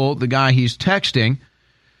Damon Poole, the guy he's texting.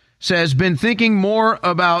 Says, been thinking more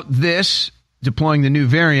about this, deploying the new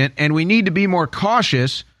variant, and we need to be more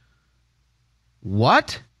cautious.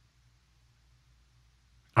 What?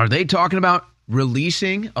 Are they talking about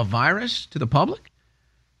releasing a virus to the public?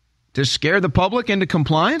 To scare the public into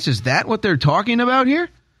compliance? Is that what they're talking about here?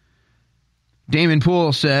 Damon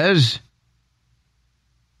Poole says,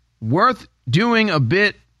 worth doing a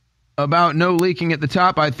bit about no leaking at the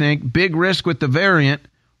top, I think. Big risk with the variant.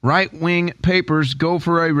 Right-wing papers go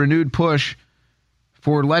for a renewed push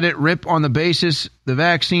for let it rip on the basis the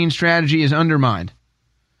vaccine strategy is undermined.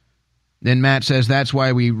 Then Matt says that's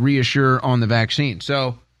why we reassure on the vaccine.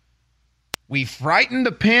 So we frightened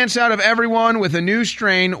the pants out of everyone with a new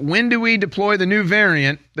strain. When do we deploy the new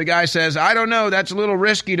variant? The guy says, I don't know. That's a little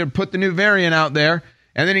risky to put the new variant out there.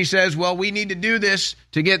 And then he says, well, we need to do this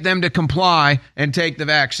to get them to comply and take the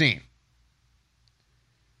vaccine.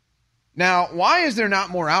 Now, why is there not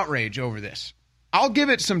more outrage over this? I'll give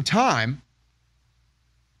it some time.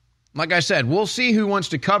 Like I said, we'll see who wants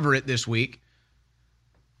to cover it this week.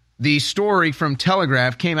 The story from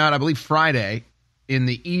Telegraph came out, I believe, Friday in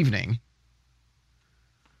the evening.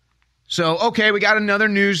 So, okay, we got another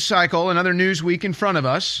news cycle, another news week in front of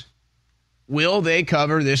us. Will they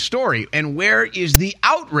cover this story? And where is the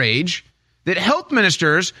outrage that health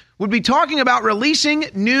ministers would be talking about releasing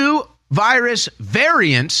new virus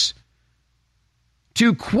variants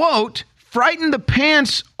to, quote, frighten the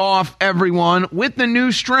pants off everyone with the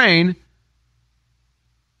new strain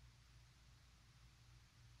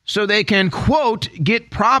so they can, quote, get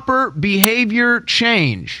proper behavior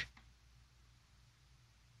change?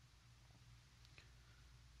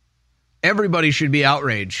 Everybody should be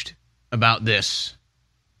outraged about this.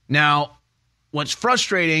 Now, what's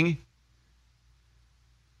frustrating,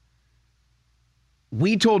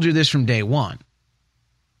 we told you this from day one.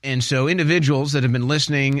 And so individuals that have been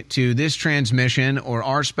listening to this transmission or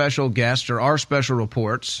our special guests or our special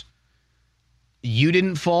reports, you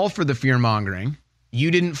didn't fall for the fear-mongering. You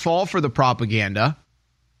didn't fall for the propaganda.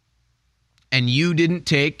 And you didn't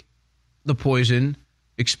take the poison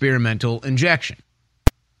experimental injection.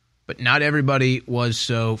 But not everybody was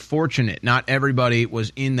so fortunate. Not everybody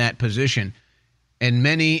was in that position. And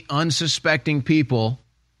many unsuspecting people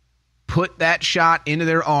put that shot into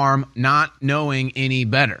their arm not knowing any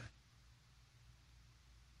better.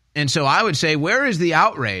 And so I would say, where is the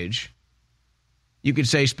outrage? You could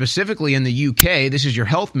say specifically in the UK, this is your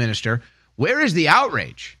health minister. Where is the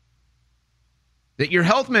outrage that your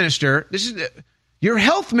health minister, your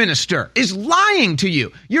health minister is lying to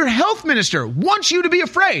you? Your health minister wants you to be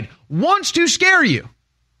afraid, wants to scare you,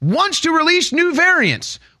 wants to release new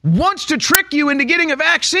variants, wants to trick you into getting a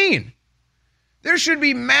vaccine. There should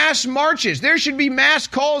be mass marches. There should be mass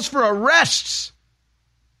calls for arrests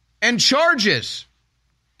and charges.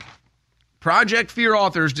 Project Fear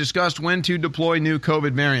authors discussed when to deploy new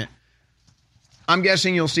COVID variant. I'm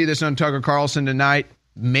guessing you'll see this on Tucker Carlson tonight.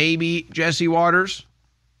 Maybe Jesse Waters.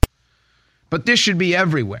 But this should be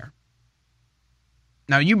everywhere.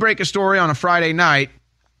 Now, you break a story on a Friday night,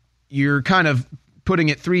 you're kind of putting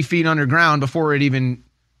it 3 feet underground before it even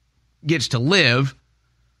gets to live.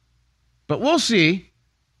 But we'll see.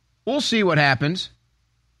 We'll see what happens.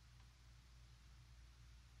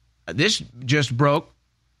 This just broke.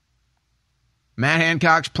 Matt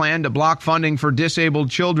Hancock's plan to block funding for disabled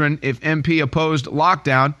children if MP opposed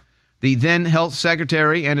lockdown. The then health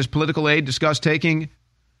secretary and his political aide discussed taking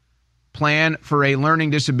plan for a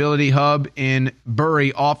learning disability hub in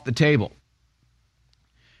Bury off the table.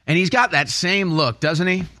 And he's got that same look, doesn't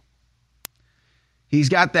he? He's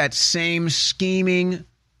got that same scheming,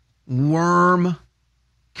 worm,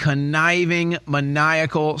 conniving,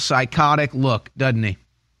 maniacal, psychotic look, doesn't he?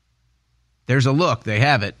 There's a look. They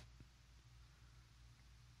have it.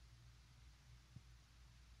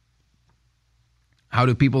 How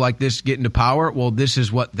do people like this get into power? Well, this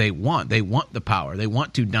is what they want. They want the power. They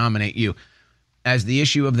want to dominate you. As the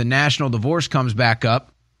issue of the national divorce comes back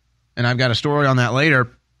up, and I've got a story on that later,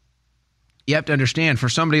 you have to understand, for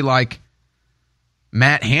somebody like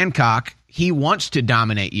Matt Hancock, he wants to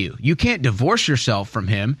dominate you. You can't divorce yourself from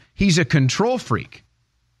him. He's a control freak.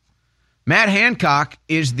 Matt Hancock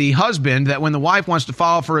is the husband that when the wife wants to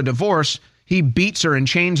file for a divorce, he beats her and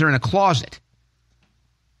chains her in a closet.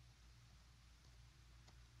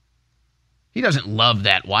 He doesn't love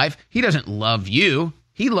that wife. He doesn't love you.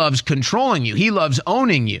 He loves controlling you. He loves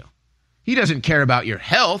owning you. He doesn't care about your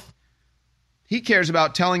health. He cares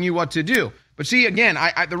about telling you what to do. But see, again,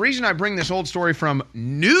 the reason I bring this old story from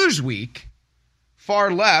Newsweek,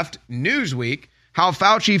 far left Newsweek, how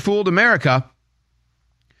Fauci fooled America,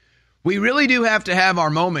 we really do have to have our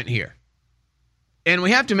moment here. And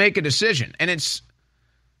we have to make a decision. And it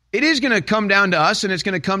is going to come down to us, and it's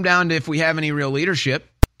going to come down to if we have any real leadership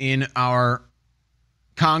in our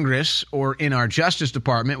Congress or in our Justice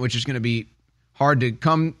Department, which is going to be hard to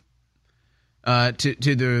come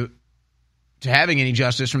to having any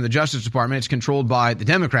justice from the Justice Department. It's controlled by the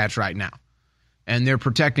Democrats right now, and they're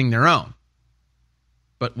protecting their own.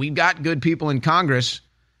 But we've got good people in Congress,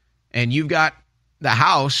 and you've got the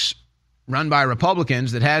House run by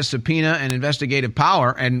Republicans that has subpoena and investigative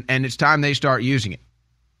power, and it's time they start using it.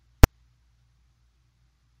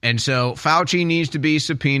 And so Fauci needs to be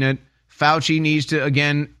subpoenaed. Fauci needs to,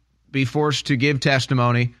 again, be forced to give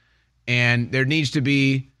testimony, and there needs to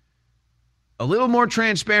be a little more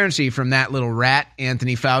transparency from that little rat,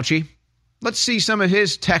 Anthony Fauci. Let's see some of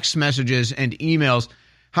his text messages and emails.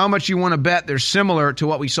 How much you want to bet they're similar to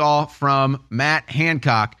what we saw from Matt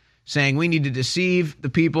Hancock, saying we need to deceive the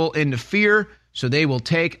people into fear so they will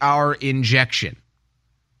take our injection.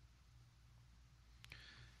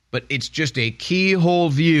 But it's just a keyhole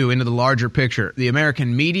view into the larger picture. The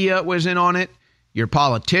American media was in on it. Your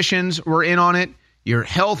politicians were in on it. Your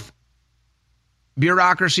health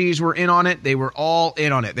bureaucracies were in on it. They were all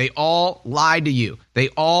in on it. They all lied to you. They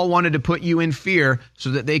all wanted to put you in fear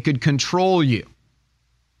so that they could control you.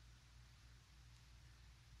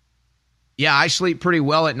 Yeah, I sleep pretty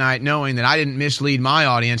well at night knowing that I didn't mislead my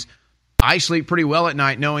audience. I sleep pretty well at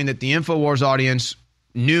night knowing that the InfoWars audience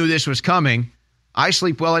knew this was coming. I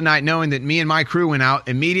sleep well at night knowing that me and my crew went out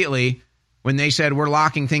immediately when they said, we're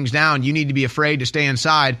locking things down, you need to be afraid to stay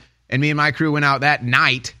inside. And me and my crew went out that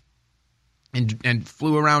night and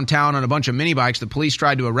flew around town on a bunch of mini bikes. The police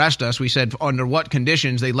tried to arrest us. We said under what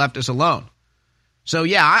conditions they left us alone. So,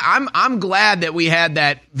 yeah, I'm glad that we had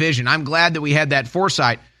that vision. I'm glad that we had that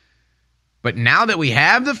foresight. But now that we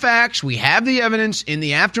have the facts, we have the evidence in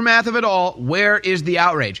the aftermath of it all, where is the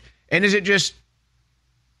outrage? And is it just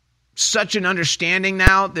such an understanding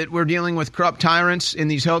now that we're dealing with corrupt tyrants in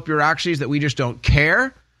these health bureaucracies that we just don't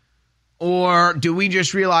care? Or do we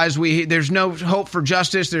just realize there's no hope for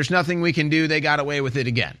justice, there's nothing we can do, they got away with it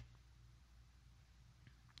again?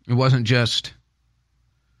 It wasn't just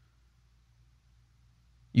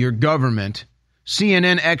your government.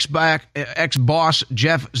 CNN ex-boss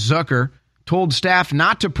Jeff Zucker told staff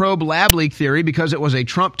not to probe lab leak theory because it was a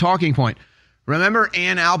Trump talking point. Remember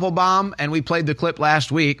Ann Applebaum, and we played the clip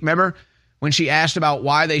last week. Remember when she asked about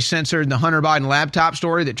why they censored the Hunter Biden laptop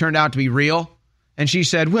story that turned out to be real? And she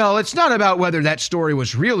said, well, it's not about whether that story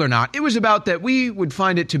was real or not. It was about that we would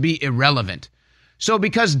find it to be irrelevant. So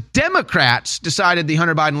because Democrats decided the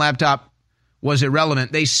Hunter Biden laptop was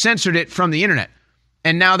irrelevant, they censored it from the internet.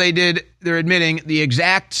 And now they're admitting the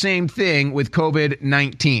exact same thing with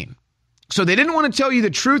COVID-19. So they didn't want to tell you the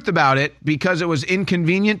truth about it because it was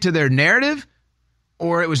inconvenient to their narrative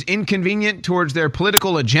or it was inconvenient towards their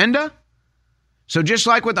political agenda. So just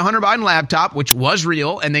like with the Hunter Biden laptop, which was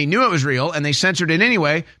real and they knew it was real and they censored it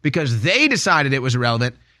anyway because they decided it was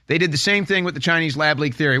irrelevant, they did the same thing with the Chinese lab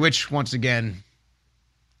leak theory, which once again,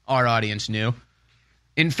 our audience knew.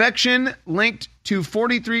 Infection linked to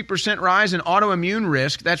 43% rise in autoimmune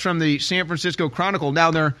risk. That's from the San Francisco Chronicle.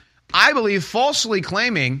 Now, they're, I believe, falsely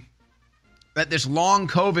claiming that this long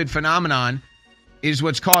COVID phenomenon is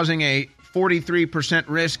what's causing a 43%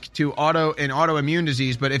 risk to autoimmune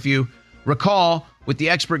disease. But if you recall, with the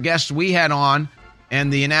expert guests we had on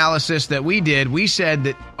and the analysis that we did, we said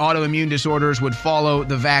that autoimmune disorders would follow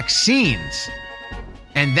the vaccines.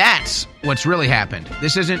 And that's what's really happened.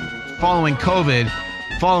 This isn't following COVID.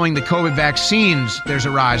 Following the COVID vaccines, there's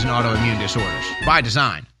a rise in autoimmune disorders by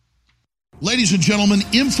design. Ladies and gentlemen,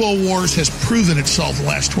 InfoWars has proven itself the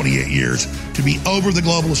last 28 years to be over the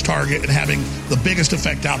globalist target and having the biggest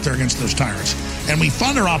effect out there against those tyrants. And we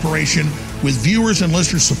fund our operation with viewers and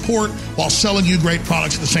listeners' support while selling you great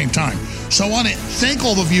products at the same time. So I want to thank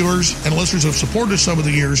all the viewers and listeners who have supported us over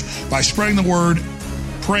the years by spreading the word,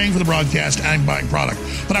 praying for the broadcast, and buying product.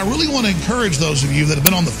 But I really want to encourage those of you that have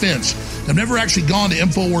been on the fence, have never actually gone to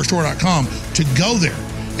InfoWarsStore.com, to go there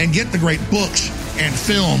and get the great books, and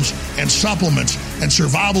films and supplements and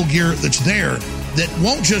survival gear that's there that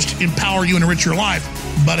won't just empower you and enrich your life,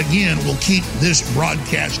 but again, will keep this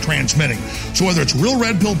broadcast transmitting. So whether it's Real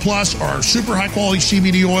Red Pill Plus or our super high quality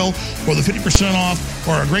CBD oil or the 50% off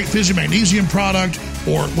or our great Fizzy Magnesium product,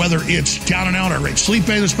 or whether it's Down and Out, our great Sleep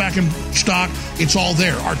Aid that's back in stock, it's all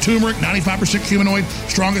there. Our turmeric, 95% humanoid,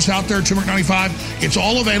 strongest out there, turmeric 95. It's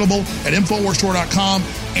all available at InfoWarsStore.com,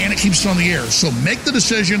 and it keeps us on the air. So make the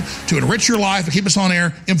decision to enrich your life and keep us on air,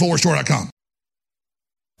 InfoWarsStore.com.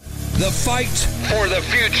 The fight for the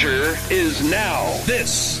future is now.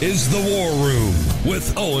 This is The War Room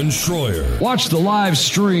with Owen Schroyer. Watch the live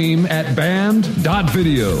stream at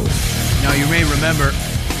band.video. Now, you may remember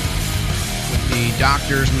the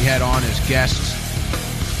doctors we had on as guests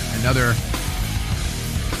and other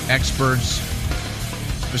experts,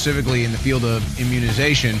 specifically in the field of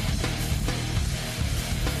immunization,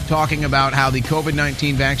 talking about how the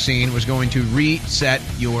COVID-19 vaccine was going to reset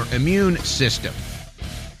your immune system.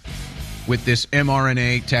 With this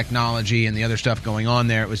mRNA technology and the other stuff going on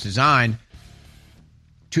there, it was designed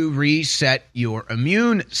to reset your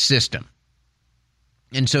immune system.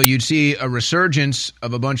 And so you'd see a resurgence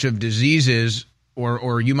of a bunch of diseases,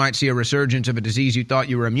 or you might see a resurgence of a disease you thought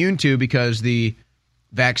you were immune to because the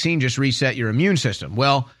vaccine just reset your immune system.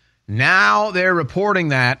 Well, now they're reporting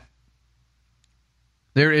that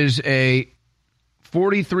there is a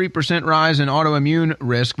 43% rise in autoimmune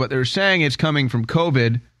risk, but they're saying it's coming from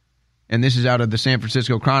COVID. And this is out of the San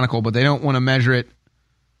Francisco Chronicle, but they don't want to measure it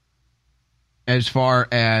as far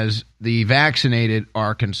as the vaccinated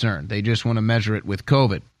are concerned. They just want to measure it with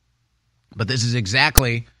COVID. But this is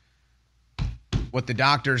exactly what the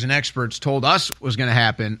doctors and experts told us was going to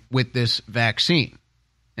happen with this vaccine.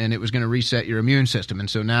 And it was going to reset your immune system. And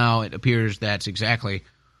so now it appears that's exactly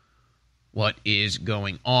what is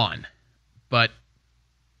going on. But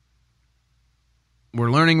we're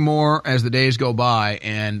learning more as the days go by,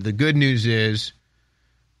 and the good news is,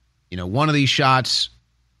 one of these shots,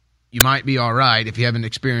 you might be all right if you haven't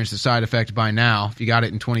experienced the side effects by now. If you got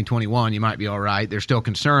it in 2021, you might be all right. There's still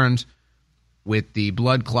concerns with the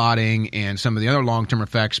blood clotting and some of the other long-term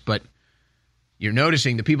effects, but you're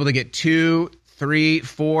noticing the people that get 2, 3,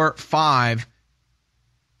 4, 5,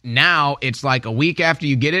 now it's like a week after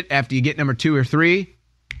you get it, after you get number 2 or 3,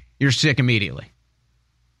 you're sick immediately.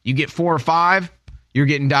 You get 4 or 5, you're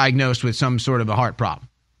getting diagnosed with some sort of a heart problem.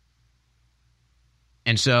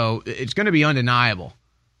 And so it's going to be undeniable.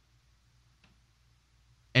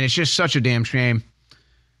 And it's just such a damn shame.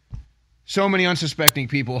 So many unsuspecting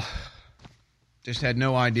people just had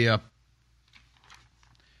no idea.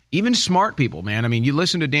 Even smart people, man. I mean, you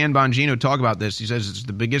listen to Dan Bongino talk about this. He says it's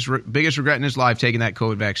the biggest regret in his life taking that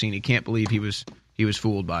COVID vaccine. He can't believe he was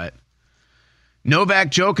fooled by it. Novak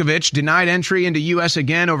Djokovic denied entry into U.S.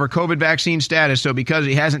 again over COVID vaccine status. So because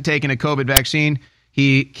he hasn't taken a COVID vaccine,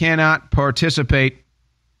 he cannot participate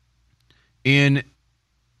in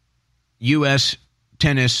U.S.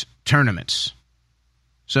 tennis tournaments.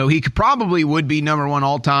 So he probably would be number 1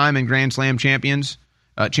 all-time in Grand Slam championships.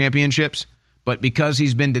 But because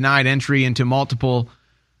he's been denied entry into multiple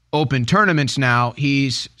open tournaments now,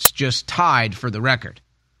 he's just tied for the record.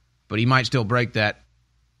 But he might still break that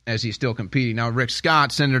as he's still competing. Now, Rick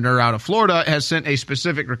Scott, senator out of Florida, has sent a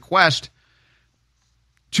specific request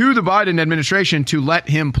to the Biden administration to let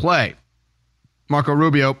him play. Marco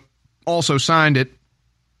Rubio also signed it.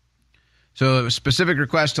 So a specific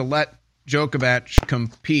request to let Djokovic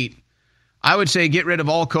compete. I would say get rid of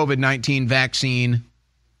all COVID-19 vaccine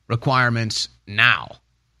requirements now.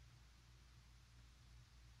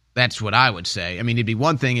 That's what I would say. I mean, it'd be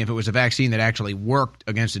one thing if it was a vaccine that actually worked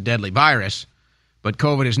against a deadly virus, but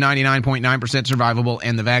COVID is 99.9% survivable,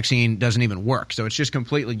 and the vaccine doesn't even work. So it's just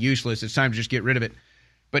completely useless. It's time to just get rid of it.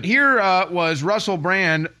 But here was Russell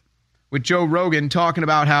Brand with Joe Rogan talking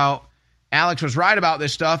about how Alex was right about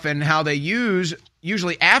this stuff and how they use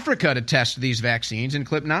usually Africa to test these vaccines in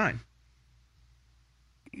clip 9.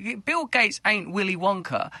 Bill Gates ain't Willy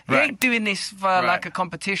Wonka. He ain't doing this for like a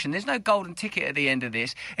competition. There's no golden ticket at the end of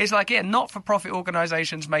this. It's like, not-for-profit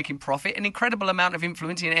organisations making profit, an incredible amount of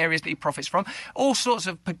influence in areas that he profits from, all sorts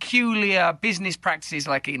of peculiar business practices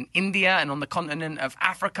like in India and on the continent of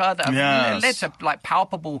Africa that have led to like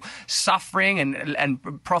palpable suffering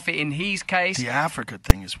and profit in his case. The Africa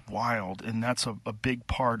thing is wild, and that's a big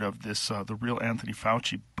part of this, the real Anthony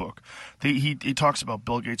Fauci book. He talks about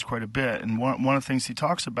Bill Gates quite a bit, and one of the things he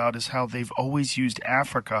talks talks about is how they've always used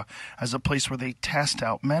Africa as a place where they test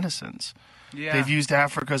out medicines. Yeah. They've used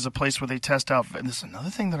Africa as a place where they test out. And this is another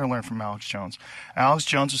thing that I learned from Alex Jones. Alex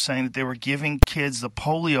Jones was saying that they were giving kids the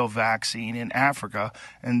polio vaccine in Africa,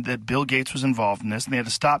 and that Bill Gates was involved in this, and they had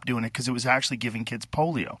to stop doing it because it was actually giving kids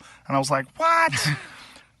polio. And I was like, what?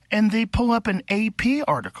 And they pull up an AP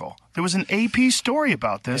article. There was an AP story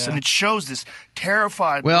about this, and it shows this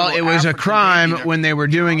terrified. Well, it was African a crime baby when they were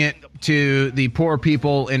doing it to the poor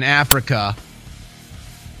people in Africa.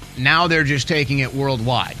 Now they're just taking it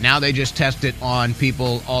worldwide. Now they just test it on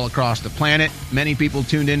people all across the planet. Many people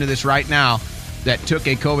tuned into this right now that took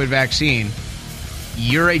a COVID vaccine.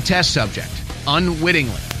 You're a test subject,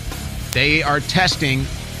 unwittingly. They are testing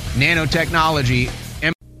nanotechnology.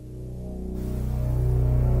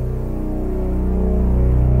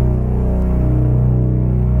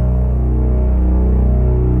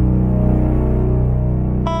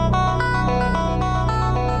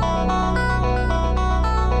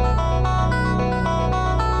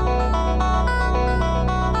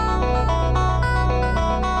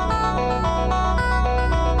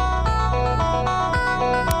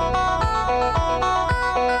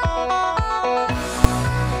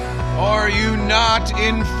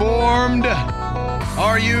 Informed?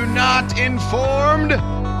 Are you not informed?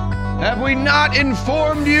 Have we not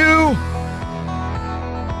informed you? All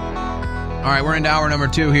right, we're into hour number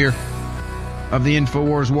 2 here of the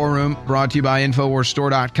InfoWars War Room, brought to you by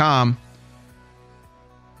InfoWarsStore.com.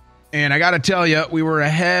 And I got to tell you, we were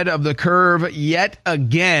ahead of the curve yet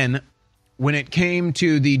again when it came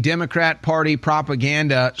to the Democrat Party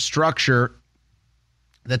propaganda structure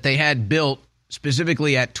that they had built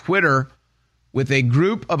specifically at Twitter, with a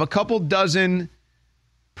group of a couple dozen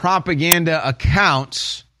propaganda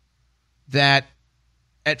accounts that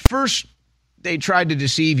at first they tried to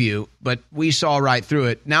deceive you, but we saw right through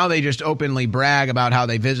it. Now they just openly brag about how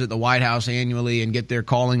they visit the White House annually and get their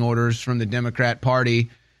calling orders from the Democrat Party,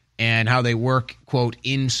 and how they work, quote,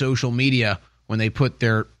 in social media when they put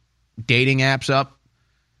their dating apps up.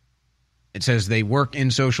 It says they work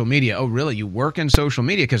in social media. Oh, really? You work in social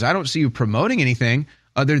media? Because I don't see you promoting anything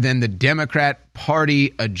other than the Democrat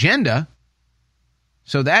Party agenda.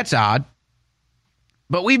 So that's odd.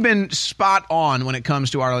 But we've been spot on when it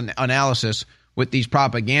comes to our analysis with these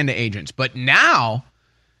propaganda agents. But now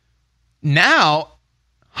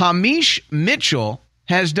Hamish Mitchell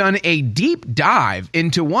has done a deep dive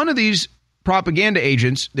into one of these propaganda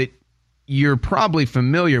agents that you're probably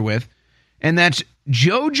familiar with, and that's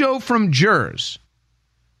JoJo from Jers.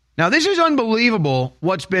 Now, this is unbelievable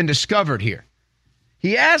what's been discovered here.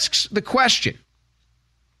 He asks the question,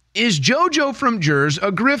 is JoJo from Jers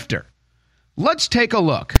a grifter? Let's take a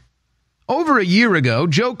look. Over a year ago,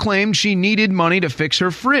 Jo claimed she needed money to fix her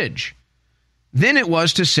fridge. Then it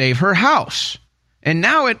was to save her house. And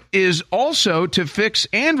now it is also to fix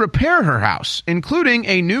and repair her house, including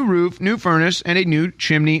a new roof, new furnace, and a new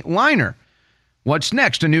chimney liner. What's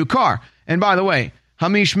next? A new car. And by the way,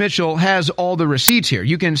 Hamish Mitchell has all the receipts here.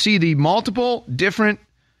 You can see the multiple different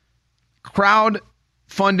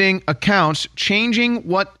crowdfunding accounts changing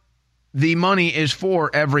what the money is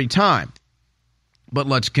for every time. But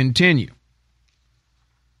let's continue.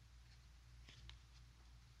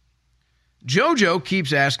 JoJo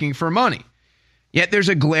keeps asking for money, yet there's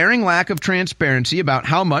a glaring lack of transparency about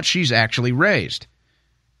how much she's actually raised.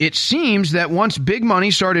 It seems that once big money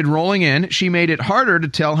started rolling in, she made it harder to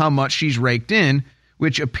tell how much she's raked in,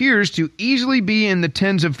 which appears to easily be in the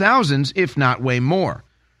tens of thousands, if not way more.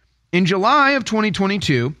 In July of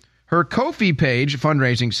 2022, her Ko-fi page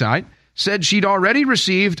fundraising site said she'd already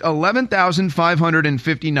received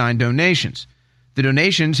 11,559 donations. The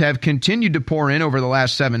donations have continued to pour in over the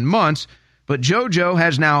last 7 months, but JoJo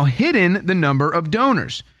has now hidden the number of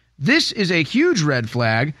donors. This is a huge red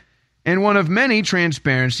flag and one of many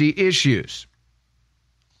transparency issues.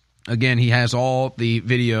 Again, he has all the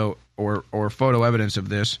video or photo evidence of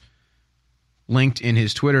this linked in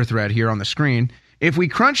his Twitter thread here on the screen. If we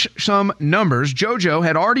crunch some numbers, JoJo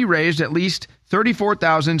had already raised at least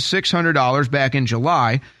 $34,600 back in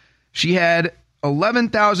July. She had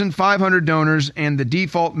 11,500 donors, and the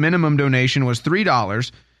default minimum donation was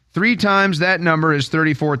 $3. 3 times that number is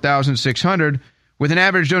 $34,600. With an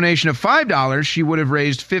average donation of $5, she would have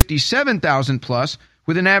raised $57,000 plus.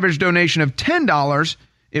 With an average donation of $10,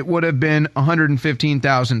 it would have been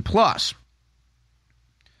 $115,000 plus.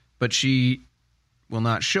 But she will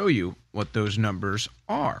not show you what those numbers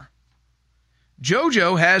are.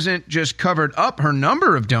 JoJo hasn't just covered up her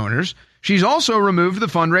number of donors, she's also removed the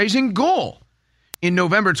fundraising goal. In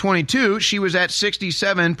November 22, she was at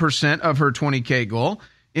 67% of her $20K goal.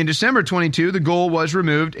 In December 22, the goal was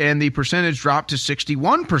removed and the percentage dropped to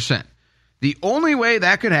 61%. The only way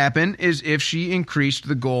that could happen is if she increased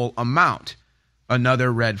the goal amount.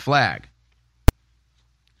 Another red flag.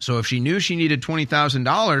 So if she knew she needed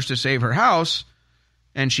 $20,000 to save her house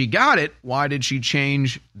and she got it, why did she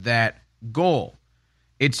change that goal?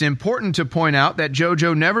 It's important to point out that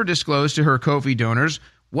JoJo never disclosed to her Ko-fi donors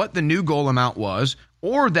what the new goal amount was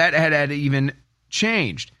or that it had even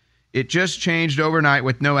changed. It just changed overnight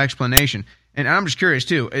with no explanation. And I'm just curious,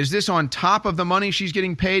 too, is this on top of the money she's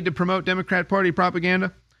getting paid to promote Democrat Party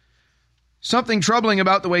propaganda? Something troubling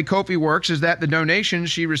about the way Ko-fi works is that the donations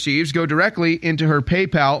she receives go directly into her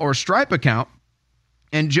PayPal or Stripe account,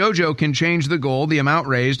 and JoJo can change the goal, the amount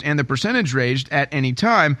raised, and the percentage raised at any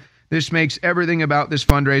time. This makes everything about this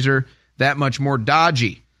fundraiser that much more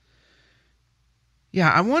dodgy. Yeah,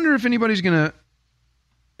 I wonder if anybody's going to,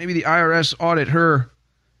 maybe the IRS audit her.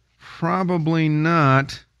 Probably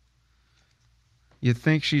not. You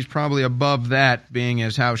think she's probably above that, being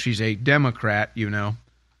as how she's a Democrat, you know.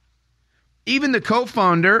 Even the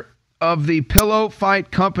co-founder of the Pillow Fight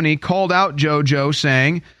Company called out JoJo,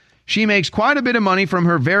 saying she makes quite a bit of money from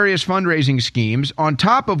her various fundraising schemes on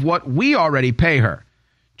top of what we already pay her.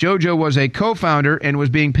 JoJo was a co-founder and was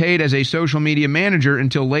being paid as a social media manager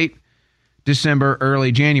until late December,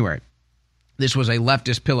 early January. This was a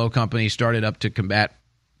leftist pillow company started up to combat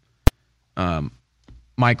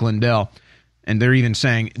Mike Lindell. And they're even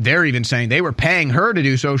saying they were paying her to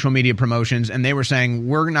do social media promotions, and they were saying,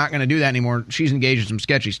 we're not going to do that anymore. She's engaged in some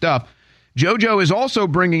sketchy stuff. JoJo is also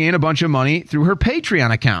bringing in a bunch of money through her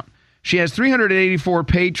Patreon account. She has 384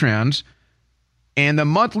 patrons, and the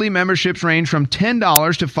monthly memberships range from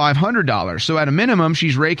 $10 to $500. So at a minimum,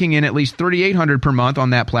 she's raking in at least $3,800 per month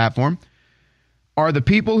on that platform. Are the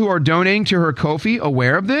people who are donating to her Ko-fi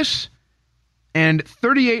aware of this? And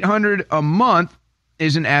 $3,800 a month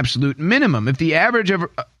is an absolute minimum. If the average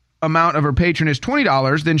amount of her patron is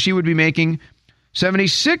 $20, then she would be making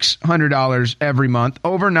 $7,600 every month,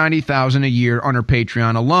 over $90,000 a year on her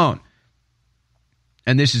Patreon alone.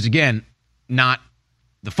 And this is, again, not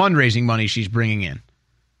the fundraising money she's bringing in.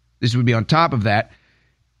 This would be on top of that.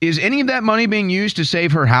 Is any of that money being used to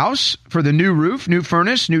save her house for the new roof, new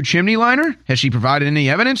furnace, new chimney liner? Has she provided any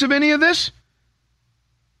evidence of any of this?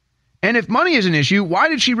 And if money is an issue, why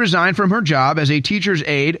did she resign from her job as a teacher's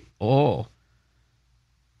aide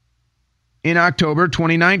in October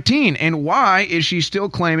 2019? And why is she still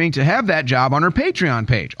claiming to have that job on her Patreon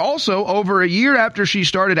page? Also, over a year after she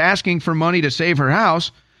started asking for money to save her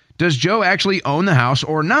house, does Joe actually own the house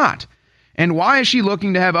or not? And why is she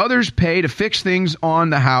looking to have others pay to fix things on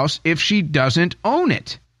the house if she doesn't own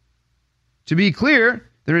it? To be clear,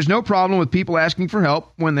 there is no problem with people asking for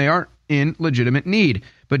help when they are in legitimate need.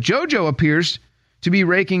 But JoJo appears to be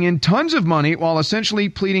raking in tons of money while essentially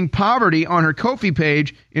pleading poverty on her Ko-fi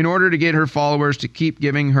page in order to get her followers to keep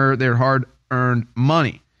giving her their hard-earned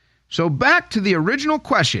money. So back to the original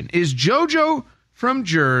question, is JoJo from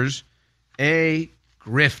Jers a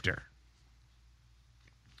grifter?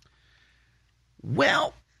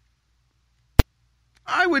 Well,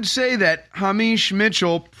 I would say that Hamish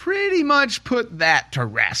Mitchell pretty much put that to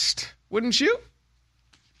rest, wouldn't you?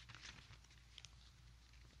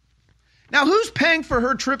 Now, who's paying for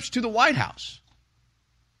her trips to the White House?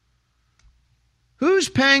 Who's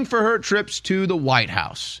paying for her trips to the White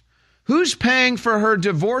House? Who's paying for her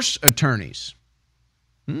divorce attorneys?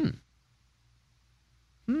 Maybe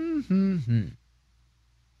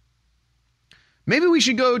we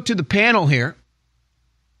should go to the panel here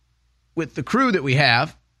with the crew that we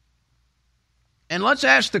have, and let's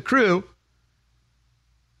ask the crew,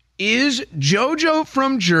 is JoJo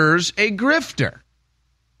from Jers a grifter?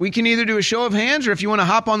 We can either do a show of hands, or if you want to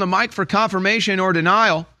hop on the mic for confirmation or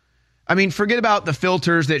denial. I mean, forget about the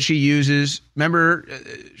filters that she uses. Remember,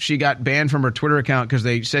 she got banned from her Twitter account because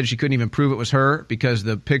they said she couldn't even prove it was her because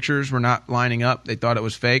the pictures were not lining up. They thought it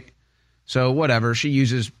was fake. So whatever. She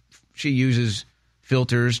uses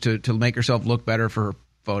filters to make herself look better for her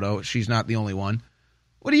photo. She's not the only one.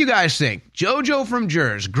 What do you guys think? JoJo from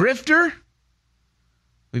Jers, grifter?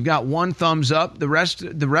 We've got one thumbs up. The rest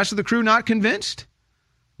of the crew not convinced?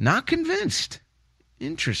 Not convinced.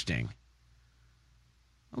 Interesting.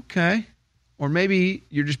 Okay. Or maybe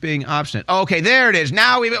you're just being obstinate. Okay, there it is.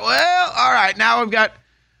 Now all right. Now we've got,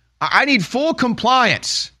 I need full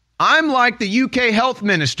compliance. I'm like the UK health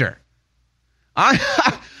minister.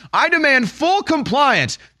 I demand full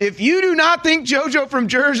compliance. If you do not think JoJo from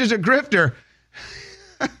Jers is a grifter,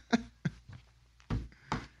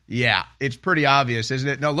 yeah, it's pretty obvious, isn't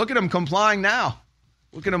it? No, look at them complying now.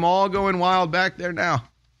 Look at them all going wild back there now.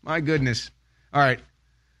 My goodness. All right.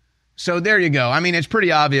 So there you go. I mean, it's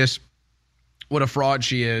pretty obvious what a fraud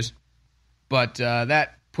she is, but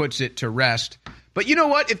that puts it to rest. But you know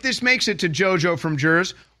what? If this makes it to JoJo from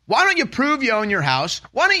Jers, why don't you prove you own your house?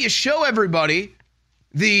 Why don't you show everybody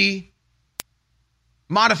the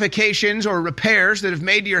modifications or repairs that have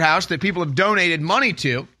made to your house that people have donated money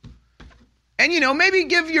to? And, maybe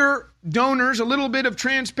give your donors a little bit of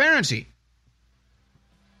transparency.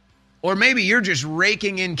 Or maybe you're just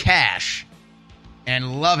raking in cash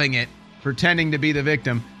and loving it, pretending to be the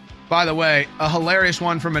victim. By the way, a hilarious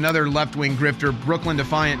one from another left-wing grifter, Brooklyn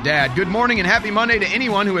Defiant Dad. Good morning and happy Monday to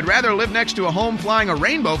anyone who would rather live next to a home flying a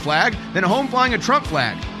rainbow flag than a home flying a Trump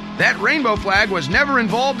flag. That rainbow flag was never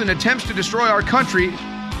involved in attempts to destroy our country.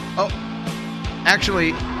 Oh,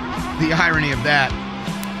 actually, the irony of that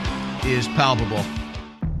is palpable.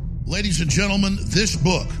 Ladies and gentlemen, this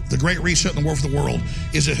book, The Great Reset and the War for the World,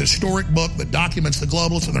 is a historic book that documents the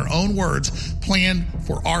globalists in their own words plan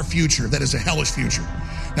for our future. That is a hellish future.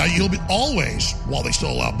 Now, you'll be always, while they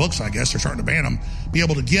still allow books, I guess, they're starting to ban them, be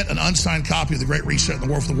able to get an unsigned copy of The Great Reset and the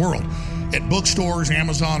War for the World at bookstores,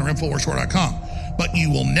 Amazon, or InfoWarsStore.com. But you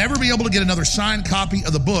will never be able to get another signed copy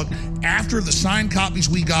of the book after the signed copies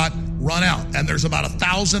we got run out. And there's about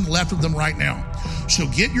 1,000 left of them right now. So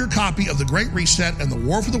get your copy of The Great Reset and the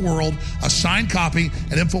War for the World, a signed copy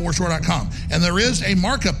at InfoWarsStore.com. And there is a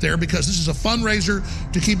markup there because this is a fundraiser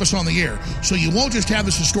to keep us on the air. So you won't just have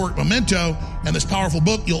this historic memento and this powerful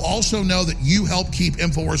book. You'll also know that you help keep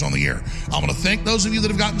InfoWars on the air. I want to thank those of you that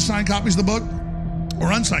have gotten signed copies of the book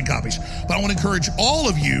or unsigned copies. But I want to encourage all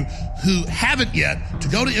of you who haven't yet to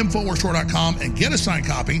go to InfoWarsStore.com and get a signed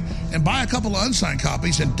copy and buy a couple of unsigned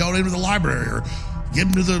copies and donate them to the library or give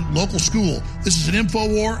them to the local school. This is an info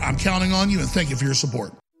war. I'm counting on you, and thank you for your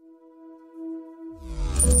support.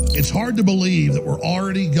 It's hard to believe that we're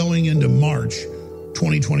already going into March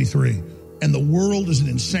 2023. And the world is an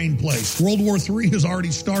insane place. World War III has already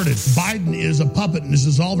started. Biden is a puppet and is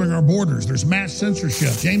dissolving our borders. There's mass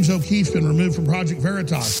censorship. James O'Keefe's been removed from Project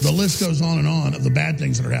Veritas. The list goes on of the bad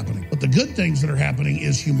things that are happening. But the good things that are happening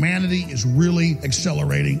is humanity is really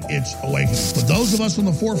accelerating its awakening. But those of us on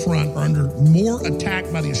the forefront are under more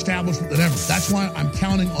attack by the establishment than ever. That's why I'm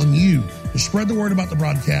counting on you to spread the word about the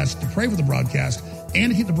broadcast, to pray for the broadcast, and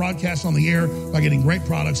to keep the broadcast on the air by getting great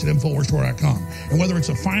products at InfoWarsStore.com. And whether it's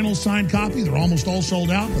a final signed copy, they're almost all sold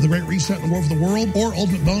out, of The Great Reset and the War for the World, or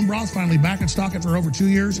Ultimate Bone Broth, finally back in stock after over 2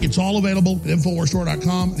 years, it's all available at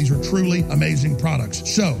InfoWarsStore.com. These are truly amazing products.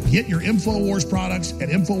 So get your InfoWars products at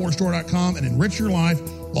InfoWarsStore.com and enrich your life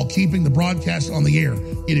while keeping the broadcast on the air.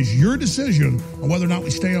 It is your decision on whether or not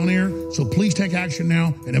we stay on air, so please take action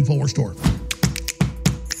now at InfoWars Store.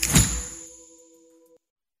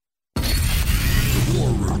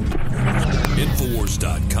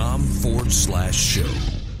 Infowars.com/show.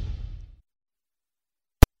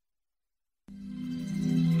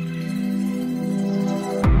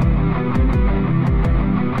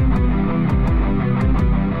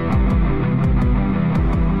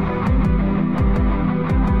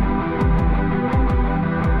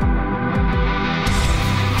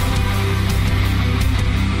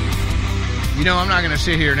 I'm not going to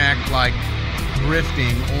sit here and act like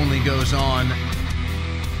grifting only goes on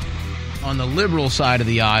the liberal side of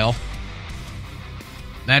the aisle.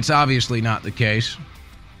 That's obviously not the case.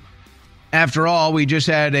 After all, we just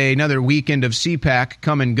had another weekend of CPAC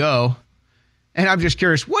come and go. And I'm just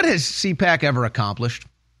curious, what has CPAC ever accomplished?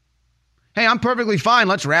 Hey, I'm perfectly fine.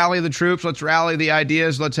 Let's rally the troops. Let's rally the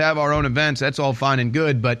ideas. Let's have our own events. That's all fine and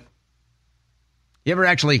good. But you ever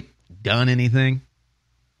actually done anything?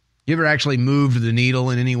 You ever actually moved the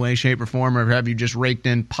needle in any way, shape, or form? Or have you just raked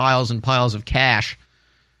in piles and piles of cash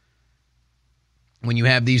when you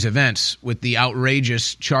have these events with the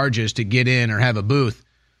outrageous charges to get in or have a booth?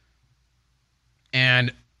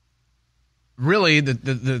 And really,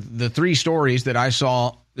 the three stories that I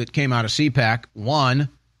saw that came out of CPAC: one,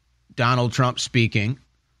 Donald Trump speaking;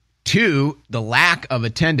 two, the lack of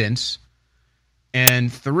attendance;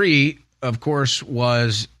 and three, of course,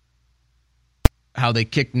 was how they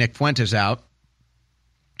kicked Nick Fuentes out,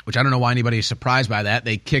 which I don't know why anybody is surprised by that.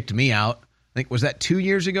 They kicked me out. I think, was that 2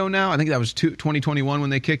 years ago now? I think that was 2021 when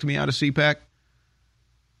they kicked me out of CPAC.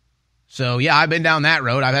 So, yeah, I've been down that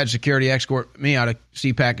road. I've had security escort me out of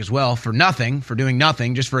CPAC as well for nothing, for doing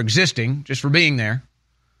nothing, just for existing, just for being there.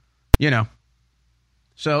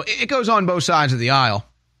 So it goes on both sides of the aisle.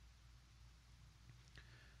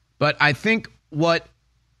 But I think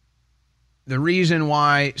the reason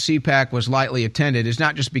why CPAC was lightly attended is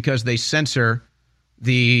not just because they censor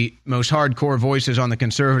the most hardcore voices on the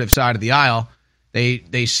conservative side of the aisle.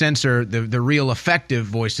 They censor the real effective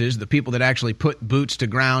voices, the people that actually put boots to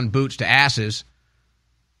ground, boots to asses,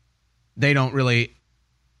 they don't really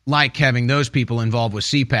like having those people involved with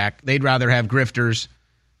CPAC. They'd rather have grifters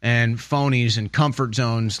and phonies and comfort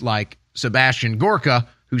zones like Sebastian Gorka,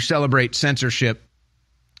 who celebrate censorship,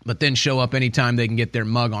 but then show up anytime they can get their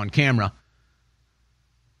mug on camera.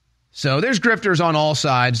 So there's grifters on all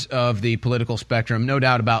sides of the political spectrum, no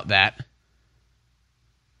doubt about that.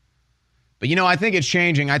 But, I think it's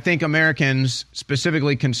changing. I think Americans,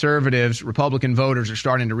 specifically conservatives, Republican voters, are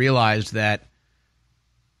starting to realize that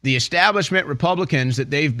the establishment Republicans that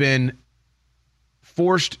they've been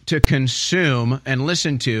forced to consume and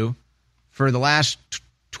listen to for the last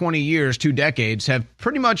 20 years, 2 decades, have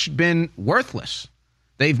pretty much been worthless.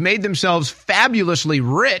 They've made themselves fabulously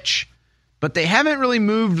rich, but they haven't really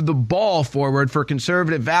moved the ball forward for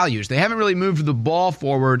conservative values. They haven't really moved the ball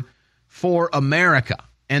forward for America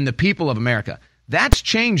and the people of America. That's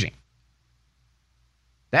changing.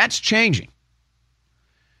 That's changing.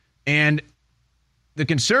 And the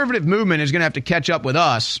conservative movement is going to have to catch up with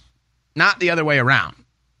us, not the other way around,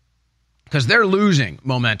 because they're losing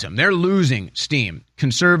momentum. They're losing steam.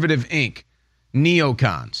 Conservative Inc.,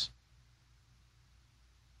 neocons.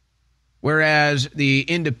 Whereas the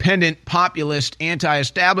independent, populist,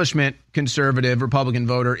 anti-establishment conservative Republican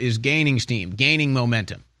voter is gaining steam, gaining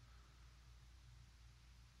momentum.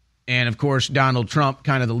 And, of course, Donald Trump,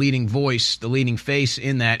 kind of the leading voice, the leading face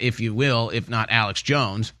in that, if you will, if not Alex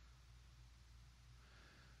Jones.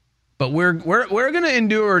 But we're going to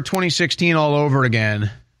endure 2016 all over again.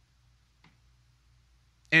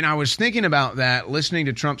 And I was thinking about that, listening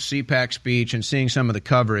to Trump's CPAC speech and seeing some of the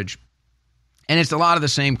coverage. And it's a lot of the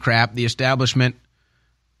same crap. The establishment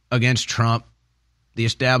against Trump. The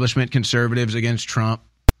establishment conservatives against Trump.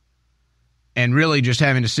 And really just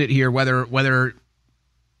having to sit here, whether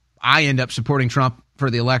I end up supporting Trump for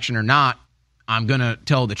the election or not, I'm going to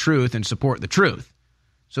tell the truth and support the truth.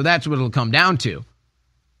 So that's what it'll come down to.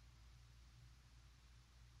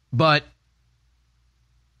 But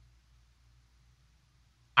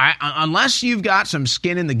unless you've got some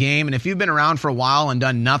skin in the game, and if you've been around for a while and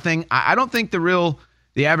done nothing, I don't think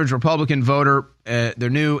the average Republican voter, the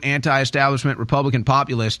new anti-establishment Republican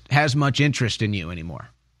populist, has much interest in you anymore.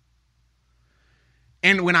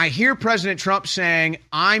 And when I hear President Trump saying,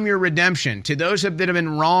 I'm your redemption, to those that have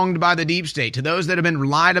been wronged by the deep state, to those that have been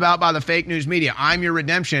lied about by the fake news media, I'm your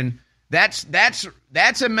redemption, that's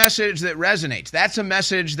a message that resonates. That's a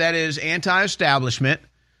message that is anti-establishment,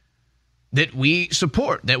 that we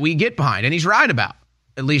support, that we get behind. And he's right about.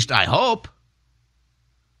 At least I hope.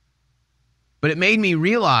 But it made me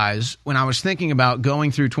realize when I was thinking about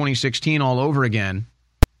going through 2016 all over again,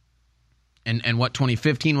 and what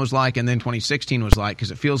 2015 was like and then 2016 was like, because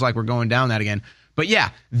it feels like we're going down that again. But yeah,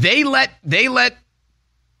 they let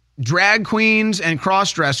drag queens and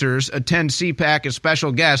cross-dressers attend CPAC as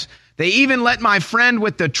special guests. They even let my friend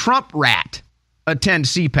with the Trump rat attend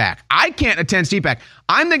CPAC. I can't attend CPAC.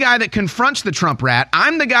 I'm the guy that confronts the Trump rat.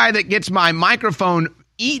 I'm the guy that gets my microphone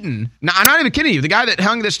eaten. Now, I'm not even kidding you. The guy that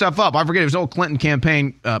hung this stuff up, I forget, it was old Clinton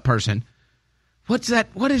campaign person.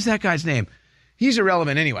 What is that guy's name? He's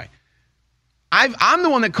irrelevant anyway. I'm the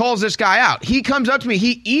one that calls this guy out. He comes up to me.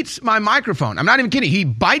 He eats my microphone. I'm not even kidding. He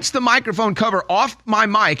bites the microphone cover off my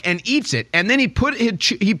mic and eats it. And then he put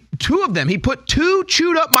two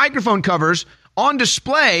chewed up microphone covers on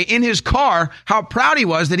display in his car. How proud he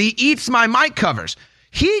was that he eats my mic covers.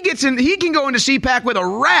 He can go into CPAC with a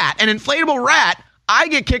rat, an inflatable rat. I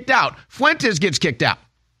get kicked out. Fuentes gets kicked out.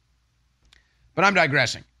 But I'm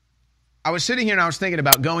digressing. I was sitting here and I was thinking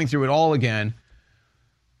about going through it all again.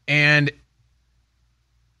 And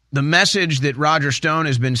the message that Roger Stone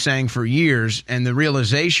has been saying for years, and the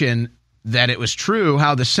realization that it was true,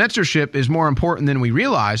 how the censorship is more important than we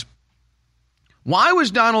realize. Why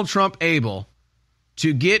was Donald Trump able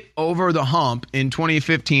to get over the hump in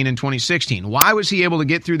 2015 and 2016? Why was he able to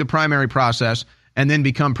get through the primary process and then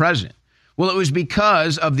become president? Well, it was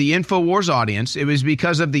because of the InfoWars audience. It was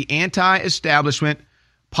because of the anti-establishment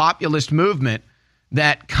populist movement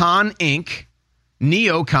that Con Inc.,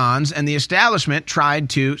 neocons, and the establishment tried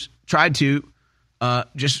to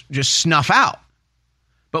just snuff out.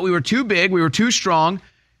 But we were too big, we were too strong,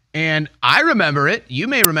 and I remember it, you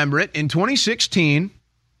may remember it, in 2016,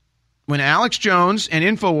 when Alex Jones and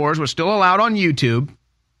InfoWars was still allowed on YouTube,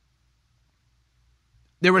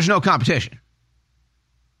 there was no competition.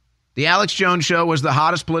 The Alex Jones show was the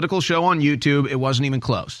hottest political show on YouTube. It wasn't even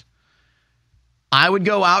close. I would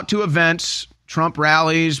go out to events, Trump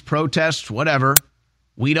rallies, protests, whatever.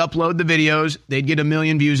 We'd upload the videos. They'd get 1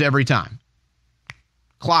 million views every time.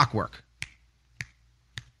 Clockwork.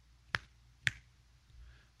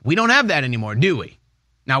 We don't have that anymore, do we?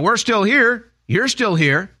 Now, we're still here. You're still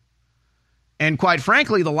here. And quite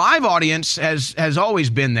frankly, the live audience has always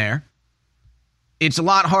been there. It's a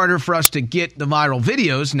lot harder for us to get the viral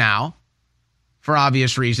videos now for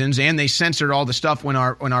obvious reasons, and they censored all the stuff when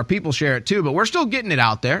our people share it too, but we're still getting it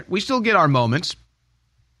out there. We still get our moments.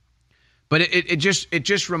 But it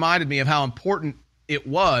just reminded me of how important it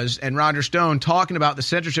was, and Roger Stone talking about the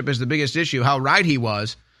censorship as the biggest issue, how right he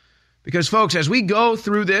was. Because, folks, as we go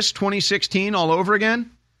through this 2016 all over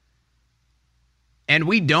again, and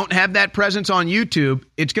we don't have that presence on YouTube,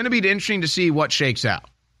 it's going to be interesting to see what shakes out.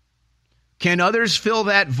 Can others fill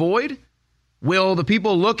that void? Will the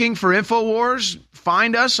people looking for InfoWars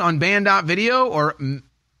find us on band.video or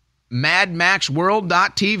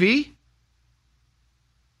madmaxworld.tv?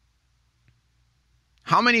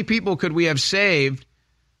 How many people could we have saved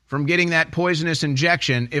from getting that poisonous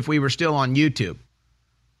injection if we were still on YouTube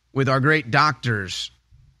with our great doctors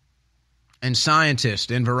and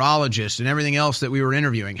scientists and virologists and everything else that we were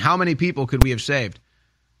interviewing? How many people could we have saved?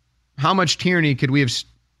 How much tyranny could we have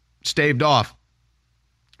staved off?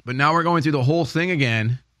 But now we're going through the whole thing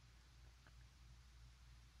again.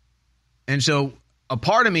 And so a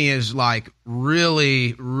part of me is like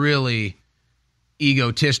really, really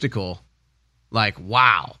egotistical. Like,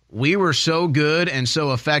 wow, we were so good and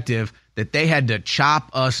so effective that they had to chop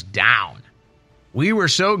us down. We were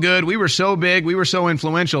so good, we were so big, we were so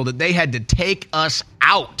influential that they had to take us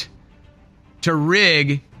out to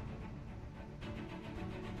rig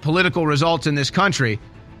political results in this country.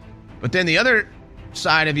 But then the other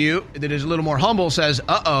side of you that is a little more humble says,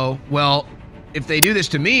 well, if they do this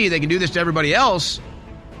to me, they can do this to everybody else.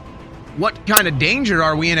 What kind of danger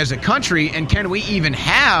are we in as a country, and can we even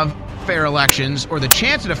have fair elections or the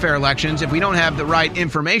chance at a fair elections if we don't have the right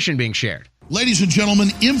information being shared? Ladies and gentlemen,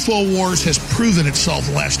 InfoWars has proven itself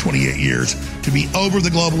the last 28 years to be over the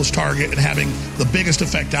globalist target and having the biggest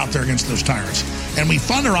effect out there against those tyrants. And we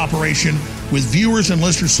fund our operation with viewers and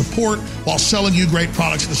listeners' support while selling you great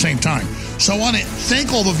products at the same time. So I want to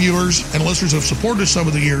thank all the viewers and listeners who have supported us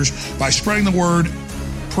over the years by spreading the word,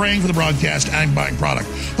 praying for the broadcast, and buying product.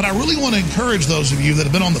 But I really want to encourage those of you that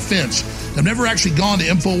have been on the fence, that have never actually gone to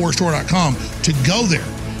InfoWarsStore.com, to go there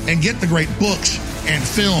and get the great books and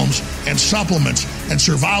films and supplements and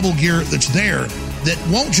survival gear that's there that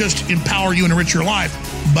won't just empower you and enrich your life,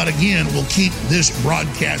 but again, will keep this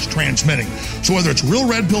broadcast transmitting. So whether it's Real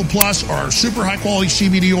Red Pill Plus or our super high quality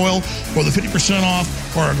CBD oil or the 50%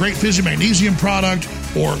 off or our great Physi Magnesium product,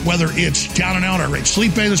 or whether it's Down and Out, our great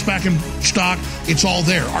Sleep Aid that's back in stock, it's all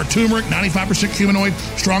there. Our turmeric, 95% cumenoid,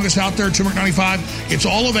 strongest out there, turmeric 95. It's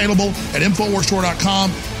all available at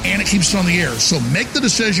InfoWarsStore.com, and it keeps us on the air. So make the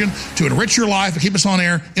decision to enrich your life and keep us on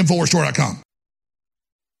air, InfoWarsStore.com.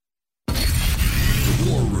 The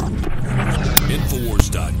War Room.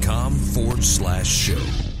 InfoWars.com/show.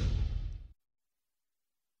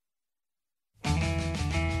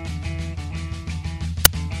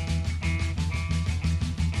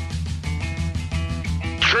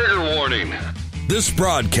 Trigger warning. This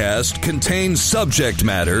broadcast contains subject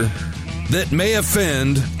matter that may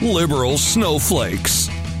offend liberal snowflakes.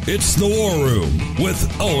 It's The War Room with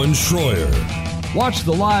Owen Schroyer. Watch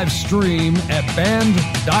the live stream at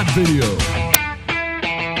band.video.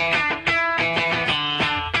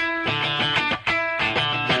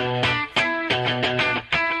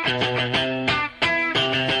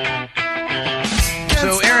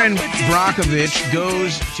 Brockovich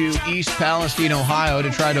goes to East Palestine, Ohio to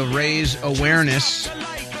try to raise awareness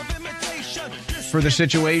for the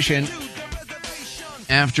situation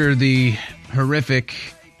after the horrific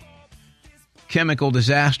chemical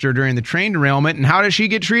disaster during the train derailment. And how does she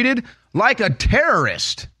get treated? Like a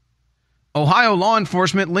terrorist. Ohio law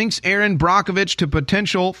enforcement links Erin Brockovich to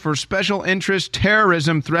potential for special interest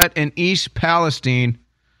terrorism threat in East Palestine.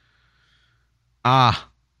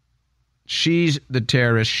 She's the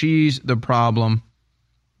terrorist. She's the problem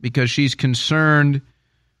because she's concerned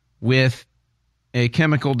with a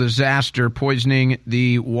chemical disaster poisoning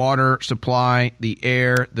the water supply, the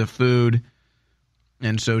air, the food.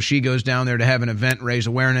 And so she goes down there to have an event, raise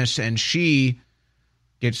awareness, and she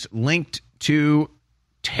gets linked to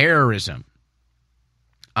terrorism.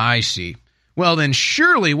 I see. Well, then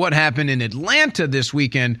surely what happened in Atlanta this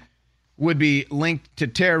weekend would be linked to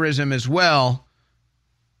terrorism as well.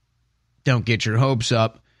 Don't get your hopes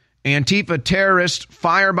up. Antifa terrorist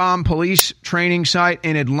firebomb police training site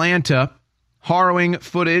in Atlanta. Harrowing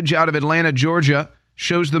footage out of Atlanta, Georgia,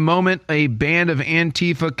 shows the moment a band of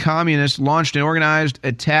Antifa communists launched an organized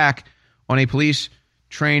attack on a police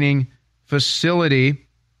training facility.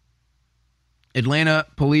 Atlanta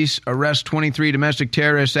police arrest 23 domestic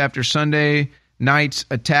terrorists after Sunday night's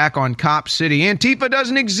attack on Cop City. Antifa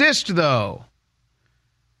doesn't exist, though.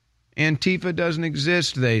 Antifa doesn't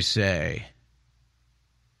exist, they say.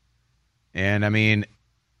 And, I mean,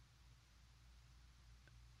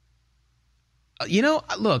 you know,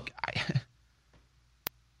 look,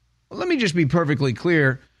 let me just be perfectly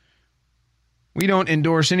clear. We don't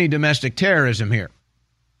endorse any domestic terrorism here.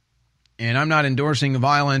 And I'm not endorsing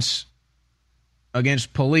violence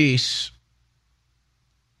against police.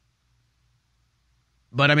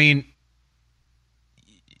 But, I mean,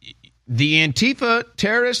 the Antifa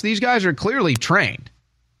terrorists, these guys are clearly trained.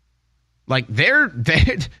 Like,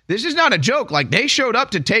 this is not a joke. Like, they showed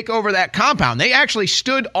up to take over that compound. They actually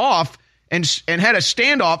stood off and had a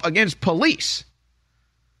standoff against police.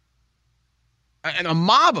 And a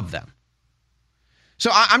mob of them. So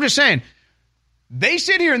I'm just saying, they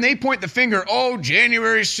sit here and they point the finger, oh,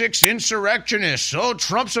 January 6th insurrectionists, oh,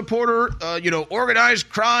 Trump supporter, organized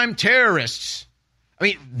crime terrorists.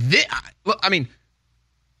 I mean,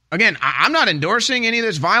 again, I'm not endorsing any of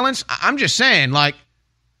this violence. I'm just saying, like,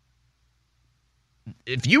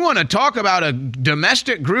 if you want to talk about a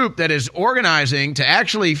domestic group that is organizing to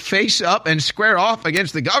actually face up and square off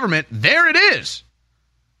against the government, there it is.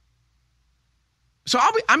 So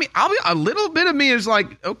I'll be a little bit of me is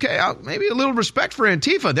like, okay, maybe a little respect for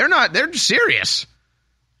Antifa. They're serious.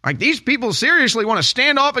 Like, these people seriously want to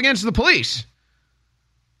stand off against the police.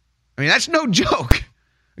 I mean, that's no joke.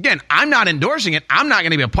 Again, I'm not endorsing it. I'm not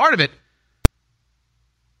going to be a part of it.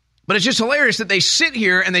 But it's just hilarious that they sit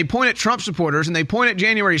here and they point at Trump supporters and they point at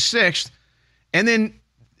January 6th. And then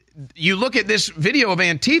you look at this video of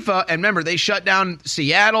Antifa, and remember, they shut down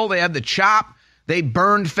Seattle. They had the CHOP. They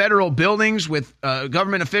burned federal buildings with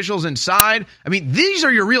government officials inside. I mean, these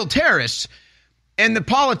are your real terrorists. And the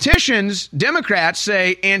politicians, Democrats,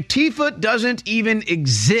 say Antifa doesn't even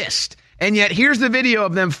exist. And yet here's the video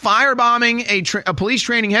of them firebombing a police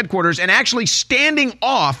training headquarters and actually standing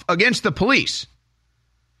off against the police.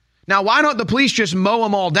 Now, why don't the police just mow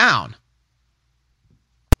them all down?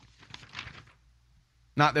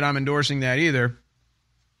 Not that I'm endorsing that either.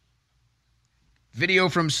 Video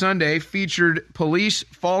from Sunday featured police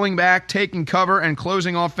falling back, taking cover, and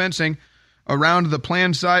closing off fencing around the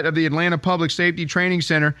planned site of the Atlanta Public Safety Training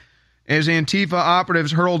Center as Antifa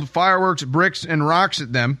operatives hurled fireworks, bricks, and rocks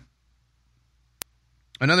at them.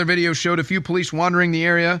 Another video showed a few police wandering the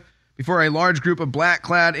area before a large group of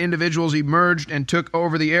black-clad individuals emerged and took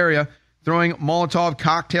over the area, throwing Molotov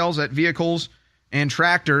cocktails at vehicles and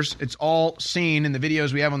tractors. It's all seen in the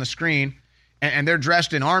videos we have on the screen. And they're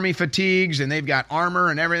dressed in army fatigues, and they've got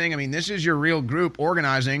armor and everything. I mean, this is your real group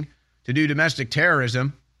organizing to do domestic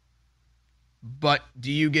terrorism. But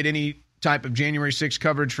do you get any type of January 6th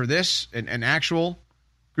coverage for this? An actual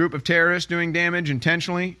group of terrorists doing damage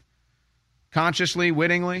intentionally, consciously,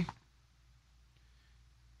 wittingly?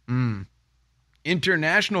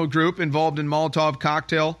 International group involved in Molotov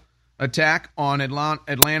cocktail attack on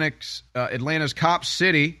Atlanta's Cop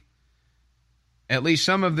City. At least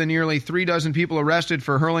some of the nearly 36 people arrested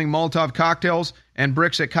for hurling Molotov cocktails and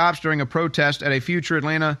bricks at cops during a protest at a future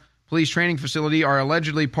Atlanta police training facility are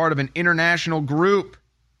allegedly part of an international group.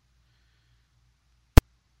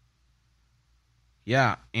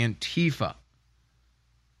 Yeah, Antifa.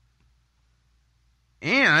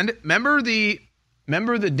 And remember the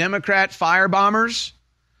Democrat firebombers?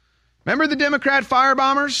 Remember the Democrat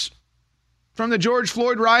firebombers from the George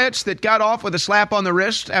Floyd riots that got off with a slap on the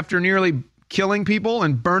wrist after nearly killing people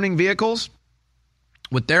and burning vehicles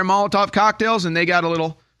with their Molotov cocktails, and they got a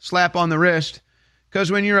little slap on the wrist?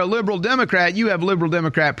 Because when you're a liberal Democrat, you have liberal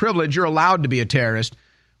Democrat privilege. You're allowed to be a terrorist.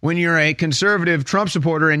 When you're a conservative Trump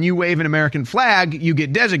supporter and you wave an American flag, you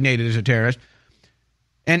get designated as a terrorist.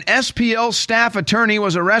 An SPL staff attorney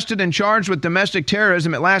was arrested and charged with domestic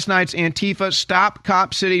terrorism at last night's Antifa Stop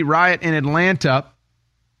Cop City riot in Atlanta.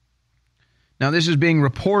 Now, this is being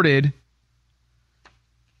reported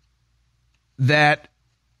that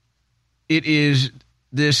it is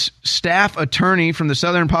this staff attorney from the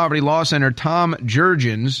Southern Poverty Law Center, Tom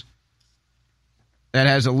Jurgens, that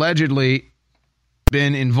has allegedly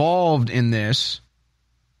been involved in this.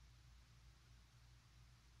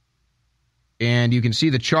 And you can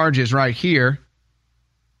see the charges right here.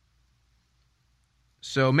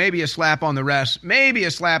 So maybe a slap on the wrist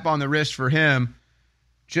for him,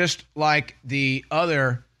 just like the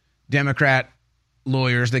other Democrat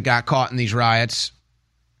lawyers that got caught in these riots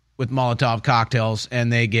with Molotov cocktails,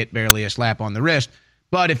 and they get barely a slap on the wrist.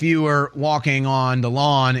 But if you were walking on the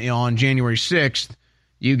lawn on January 6th,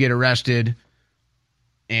 you get arrested,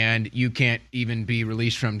 and you can't even be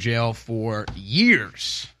released from jail for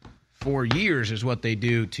years. 4 years is what they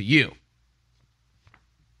do to you.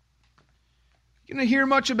 You're going to hear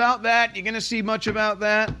much about that? You're going to see much about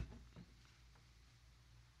that?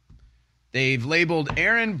 They've labeled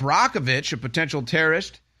Erin Brockovich a potential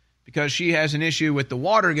terrorist because she has an issue with the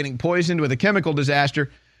water getting poisoned with a chemical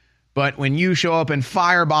disaster. But when you show up and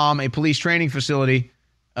firebomb a police training facility,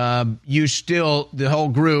 you still, the whole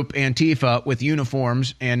group, Antifa, with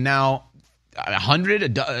uniforms, and now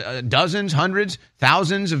dozens, hundreds,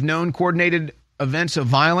 thousands of known coordinated events of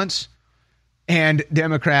violence. And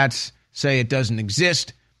Democrats say it doesn't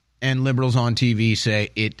exist, and liberals on TV say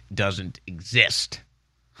it doesn't exist.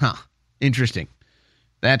 Interesting.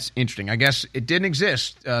 That's interesting. I guess it didn't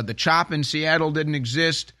exist. The CHOP in Seattle didn't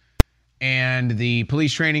exist, and the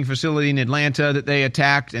police training facility in Atlanta that they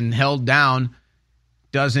attacked and held down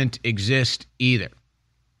doesn't exist either.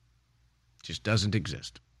 Just doesn't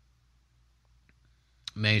exist.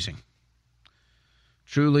 Amazing.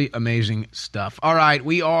 Truly amazing stuff. All right,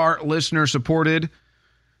 we are listener supported.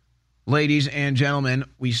 Ladies and gentlemen,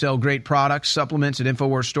 we sell great products, supplements at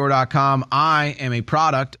InfoWarsStore.com. I am a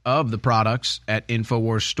product of the products at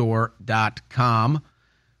InfoWarsStore.com.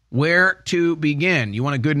 Where to begin? You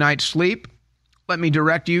want a good night's sleep? Let me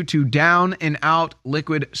direct you to Down and Out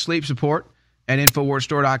Liquid Sleep Support at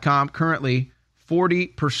InfoWarsStore.com. Currently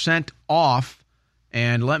 40% off.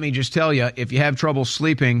 And let me just tell you, if you have trouble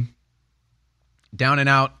sleeping, Down and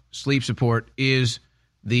Out Sleep Support is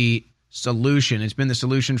the solution. It's been the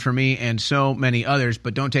solution for me and so many others,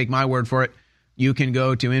 but don't take my word for it. You can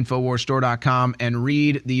go to InfoWarsStore.com and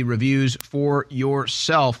read the reviews for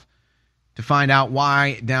yourself to find out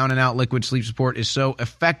why Down and Out Liquid Sleep Support is so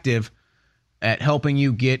effective at helping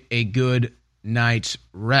you get a good night's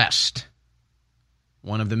rest.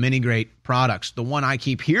 One of the many great products. The one I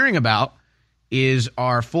keep hearing about is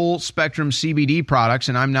our full spectrum CBD products,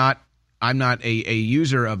 and I'm not a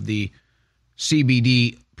user of the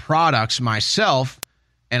CBD products myself,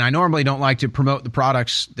 and I normally don't like to promote the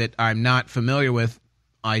products that I'm not familiar with.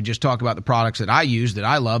 I just talk about the products that I use, that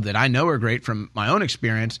I love, that I know are great from my own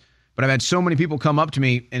experience. But I've had so many people come up to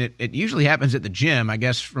me, and it usually happens at the gym, I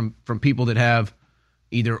guess, from people that have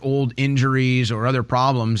either old injuries or other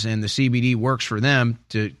problems, and the CBD works for them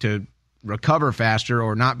to recover faster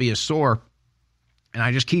or not be as sore. And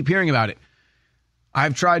I just keep hearing about it.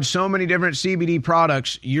 I've tried so many different CBD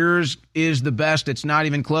products. Yours is the best. It's not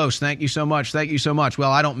even close. Thank you so much. Thank you so much.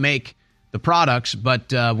 Well, I don't make the products,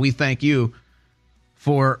 but we thank you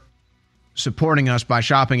for supporting us by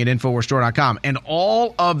shopping at InfoWarsStore.com. And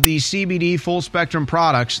all of the CBD full spectrum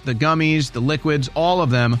products, the gummies, the liquids, all of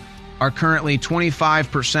them are currently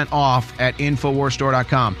 25% off at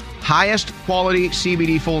InfoWarsStore.com. Highest quality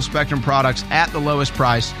CBD full spectrum products at the lowest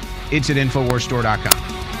price. It's at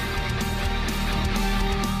InfoWarsStore.com.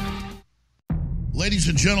 Ladies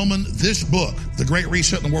and gentlemen, this book, The Great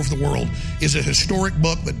Reset and the War for the World, is a historic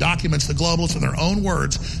book that documents the globalists in their own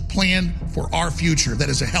words plan for our future that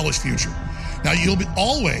is a hellish future. Now, you'll be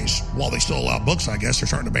always, while they still allow books, I guess, they're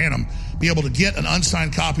starting to ban them, be able to get an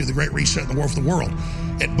unsigned copy of The Great Reset and the War for the World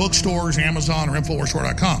at bookstores, Amazon, or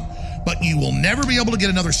InfoWarsStore.com. But you will never be able to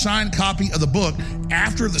get another signed copy of the book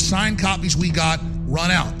after the signed copies we got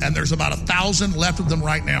run out. And there's about 1,000 left of them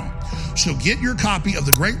right now. So get your copy of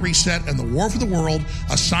The Great Reset and the War for the World,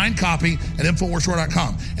 a signed copy at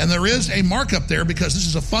InfoWarsStore.com. And there is a markup there because this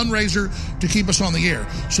is a fundraiser to keep us on the air.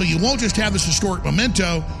 So you won't just have this historic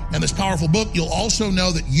memento and this powerful book, you'll also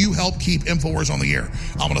know that you help keep InfoWars on the air.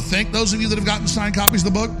 I'm going to thank those of you that have gotten signed copies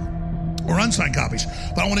of the book or unsigned copies.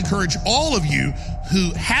 But I want to encourage all of you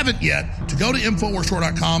who haven't yet to go to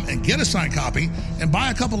InfoWarsStore.com and get a signed copy and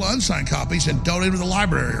buy a couple of unsigned copies and donate them to the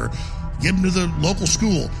library or give them to the local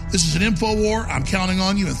school. This is an InfoWar. I'm counting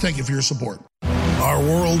on you, and thank you for your support. Our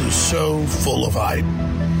world is so full of hype.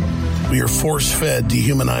 We are force-fed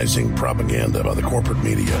dehumanizing propaganda by the corporate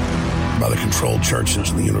media, by the controlled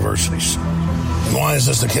churches and the universities. And why is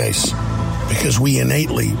this the case? Because we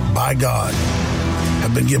innately, by God,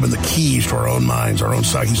 have been given the keys to our own minds, our own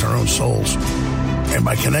psyches, our own souls. And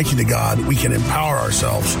by connecting to God, we can empower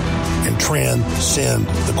ourselves and transcend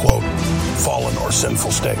the, quote, fallen or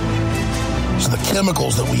sinful state. So the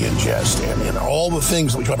chemicals that we ingest and all the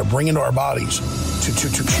things that we try to bring into our bodies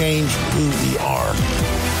to change who we are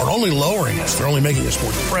only lowering us. They're only making us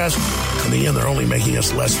more depressed. In the end, they're only making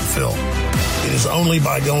us less fulfilled. It is only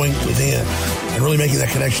by going within and really making that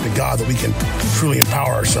connection to God that we can truly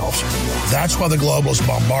empower ourselves. That's why the globalists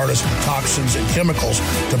bombard us with toxins and chemicals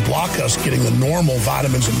to block us getting the normal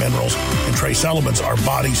vitamins and minerals and trace elements our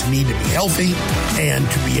bodies need to be healthy and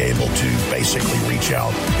to be able to basically reach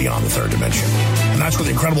out beyond the third dimension. And that's where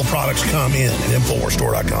the incredible products come in at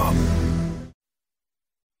InfoWarsStore.com.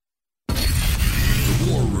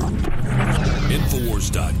 The War Room.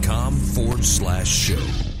 InfoWars.com/show.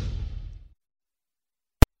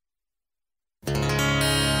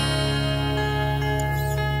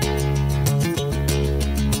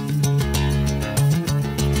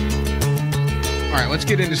 let's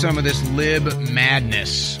get into some of this lib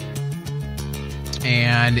madness.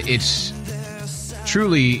 And it's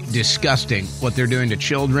truly disgusting what they're doing to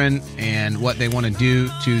children and what they want to do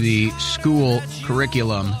to the school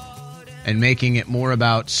curriculum and making it more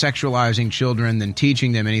about sexualizing children than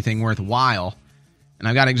teaching them anything worthwhile. And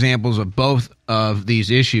I've got examples of both of these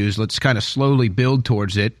issues. Let's kind of slowly build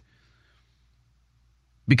towards it.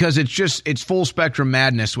 Because it's full spectrum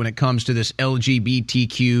madness when it comes to this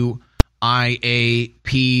LGBTQIAP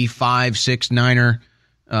 569er,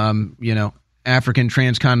 African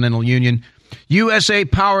Transcontinental Union. USA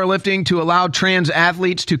powerlifting to allow trans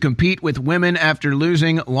athletes to compete with women after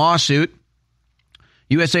losing lawsuit.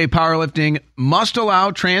 USA powerlifting must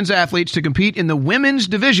allow trans athletes to compete in the women's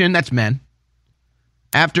division, that's men,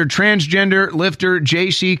 after transgender lifter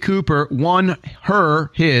J.C. Cooper won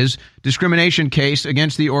his discrimination case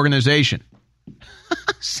against the organization.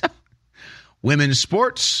 So, women's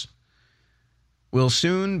sports will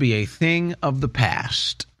soon be a thing of the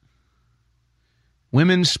past.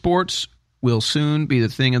 Women's sports will soon be the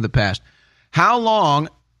thing of the past. How long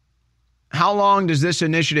does this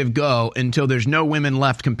initiative go until there's no women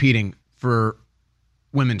left competing for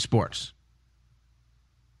women's sports?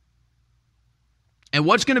 And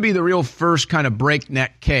what's going to be the real first kind of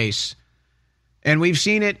breakneck case? And we've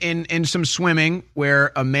seen it in some swimming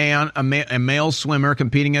where a male swimmer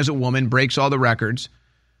competing as a woman breaks all the records.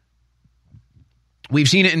 We've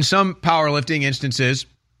seen it in some powerlifting instances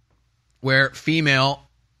where female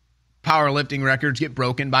powerlifting records get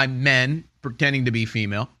broken by men pretending to be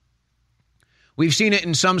female. We've seen it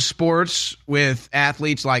in some sports with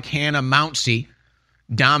athletes like Hannah Mountsie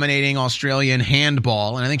dominating Australian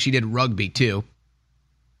handball, and I think she did rugby too.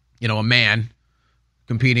 A man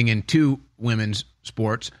competing in two women's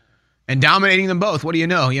sports and dominating them both. What do you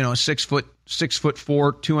know? A 6'4",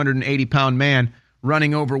 280-pound man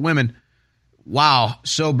running over women. Wow,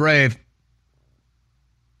 so brave.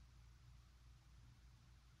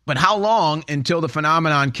 But how long until the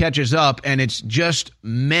phenomenon catches up and it's just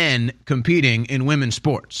men competing in women's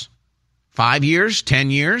sports? 5 years?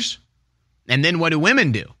 10 years? And then what do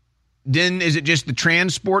women do? Then is it just the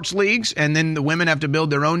trans sports leagues and then the women have to build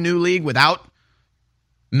their own new league without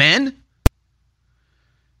men?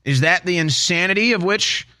 Is that the insanity of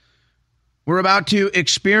which we're about to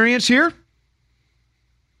experience here?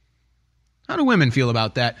 How do women feel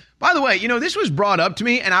about that? By the way, this was brought up to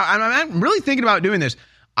me, and I'm really thinking about doing this.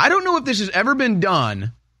 I don't know if this has ever been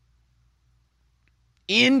done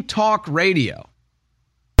in talk radio.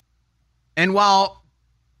 And while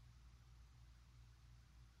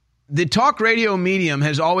the talk radio medium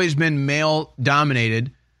has always been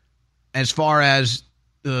male-dominated as far as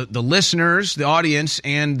the listeners, the audience,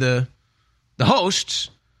 and the hosts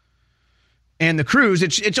and the crews.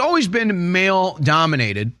 It's always been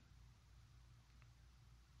male-dominated.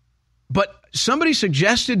 But somebody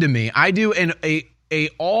suggested to me I do a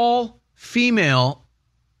all-female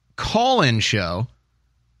call-in show.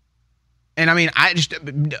 And I mean, I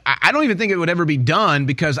don't even think it would ever be done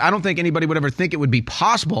because I don't think anybody would ever think it would be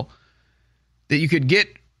possible that you could get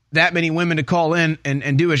that many women to call in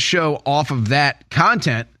and do a show off of that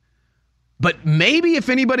content. But maybe if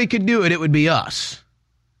anybody could do it, it would be us.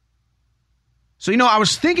 So, I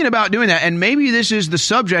was thinking about doing that, and maybe this is the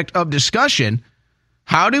subject of discussion.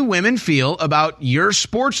 How do women feel about your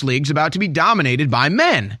sports leagues about to be dominated by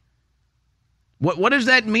men? What does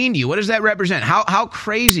that mean to you? What does that represent? How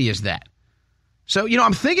crazy is that? So,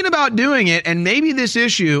 I'm thinking about doing it, and maybe this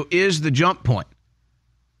issue is the jump point.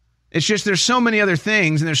 It's just there's so many other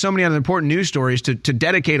things, and there's so many other important news stories to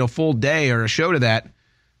dedicate a full day or a show to that.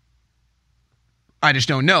 I just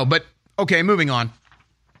don't know. But, okay, moving on.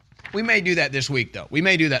 We may do that this week, though.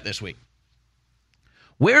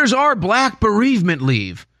 Where's our black bereavement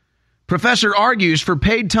leave? Professor argues for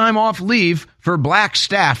paid time off leave for black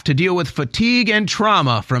staff to deal with fatigue and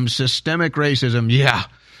trauma from systemic racism. Yeah,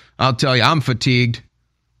 I'll tell you, I'm fatigued.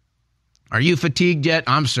 Are you fatigued yet?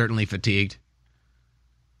 I'm certainly fatigued.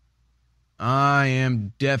 I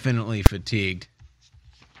am definitely fatigued.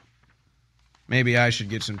 Maybe I should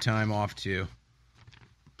get some time off too.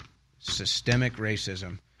 Systemic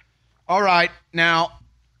racism. All right, now,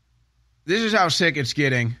 this is how sick it's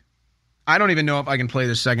getting. I don't even know if I can play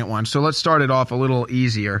the second one, so let's start it off a little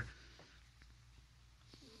easier.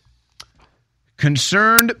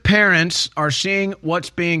 Concerned parents are seeing what's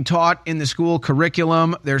being taught in the school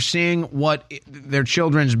curriculum. They're seeing what their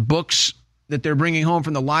children's books that they're bringing home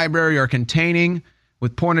from the library are containing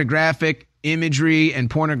with pornographic imagery and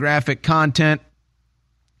pornographic content.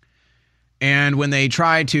 And when they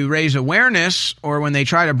try to raise awareness or when they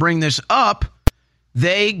try to bring this up,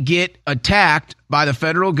 they get attacked by the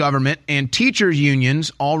federal government and teachers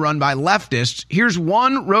unions, all run by leftists. Here's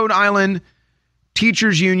one Rhode Island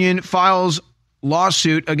teachers union files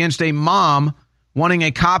lawsuit against a mom wanting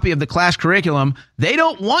a copy of the class curriculum. They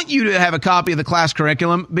don't want you to have a copy of the class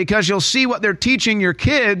curriculum because you'll see what they're teaching your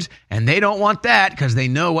kids, and they don't want that because they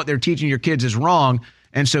know what they're teaching your kids is wrong.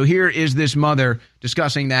 And so here is this mother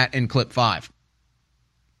discussing that in clip 5.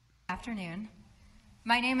 Afternoon.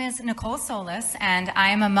 My name is Nicole Solis, and I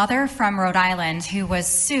am a mother from Rhode Island who was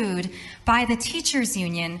sued by the teachers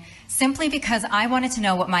union simply because I wanted to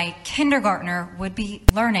know what my kindergartner would be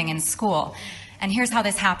learning in school. And here's how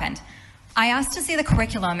this happened. I asked to see the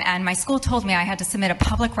curriculum, and my school told me I had to submit a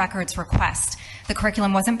public records request. The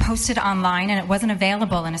curriculum wasn't posted online, and it wasn't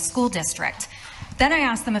available in a school district. Then I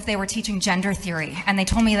asked them if they were teaching gender theory, and they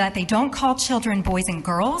told me that they don't call children boys and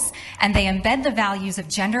girls, and they embed the values of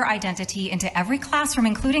gender identity into every classroom,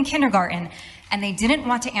 including kindergarten, and they didn't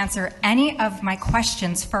want to answer any of my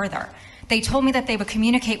questions further. They told me that they would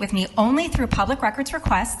communicate with me only through public records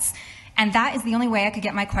requests, and that is the only way I could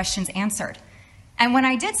get my questions answered. And when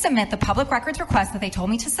I did submit the public records request that they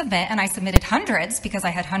told me to submit, and I submitted hundreds because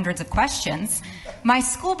I had hundreds of questions, my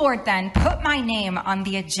school board then put my name on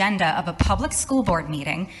the agenda of a public school board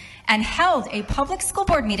meeting and held a public school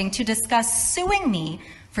board meeting to discuss suing me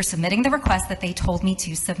for submitting the request that they told me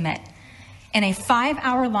to submit. In a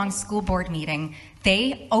 5-hour-long school board meeting,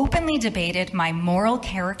 they openly debated my moral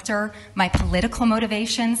character, my political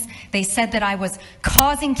motivations. They said that I was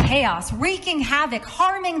causing chaos, wreaking havoc,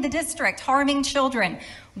 harming the district, harming children.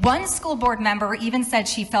 One school board member even said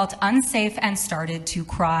she felt unsafe and started to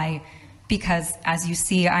cry because, as you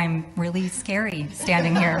see, I'm really scary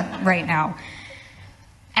standing here right now.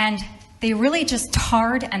 And they really just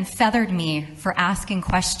tarred and feathered me for asking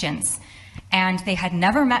questions. And they had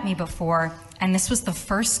never met me before, and this was the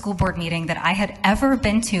first school board meeting that I had ever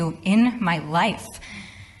been to in my life.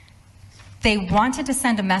 They wanted to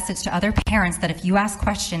send a message to other parents that if you ask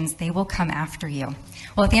questions, they will come after you.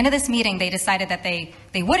 Well, at the end of this meeting, they decided that they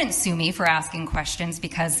wouldn't sue me for asking questions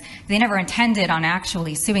because they never intended on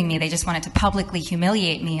actually suing me. They just wanted to publicly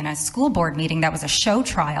humiliate me in a school board meeting that was a show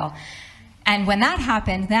trial. And when that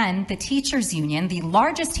happened, then the teachers union, the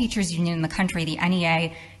largest teachers union in the country, the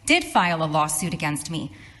NEA, did file a lawsuit against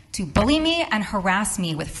me to bully me and harass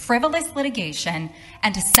me with frivolous litigation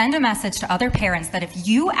and to send a message to other parents that if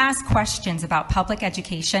you ask questions about public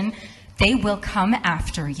education, they will come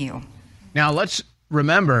after you. Now, let's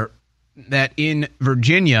remember that in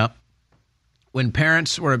Virginia, when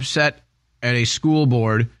parents were upset at a school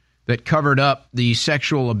board that covered up the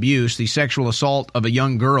sexual abuse, the sexual assault of a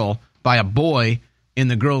young girl by a boy in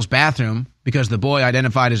the girl's bathroom because the boy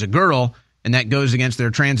identified as a girl, and that goes against their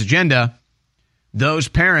trans agenda, those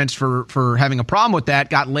parents, for having a problem with that,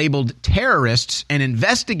 got labeled terrorists and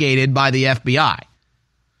investigated by the FBI.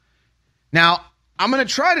 Now, I'm going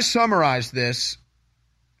to try to summarize this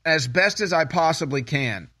as best as I possibly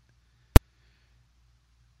can.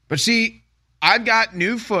 But see, I've got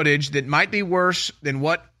new footage that might be worse than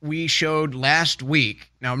what we showed last week.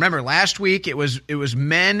 Now, remember, last week it was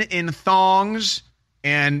men in thongs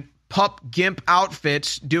and pup gimp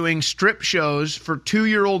outfits doing strip shows for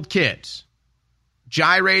 2-year-old kids,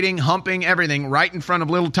 gyrating, humping, everything right in front of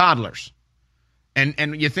little toddlers.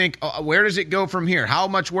 And you think, where does it go from here? How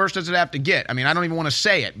much worse does it have to get? I mean, I don't even want to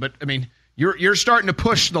say it, but I mean, you're starting to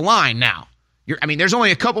push the line now. There's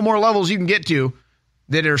only a couple more levels you can get to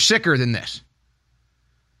that are sicker than this.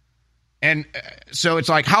 And so it's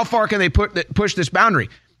like, how far can they push this boundary?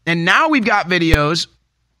 And now we've got videos.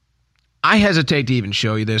 I hesitate to even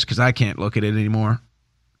show you this because I can't look at it anymore.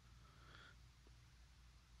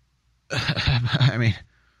 I mean,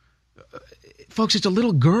 folks, it's a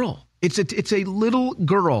little girl. It's a little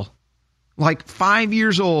girl, like 5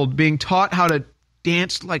 years old, being taught how to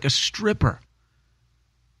dance like a stripper.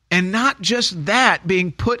 And not just that,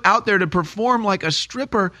 being put out there to perform like a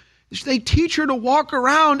stripper. They teach her to walk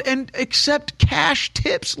around and accept cash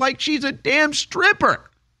tips like she's a damn stripper.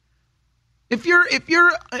 If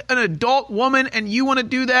you're an adult woman and you want to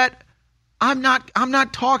do that, I'm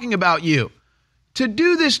not talking about you. To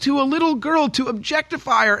do this to a little girl, to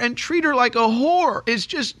objectify her and treat her like a whore is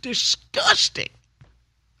just disgusting.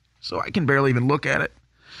 So I can barely even look at it.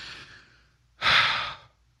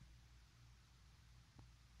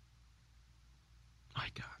 My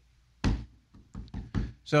God.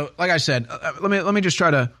 So, like I said, let me just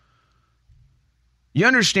try to. You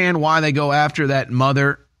understand why they go after that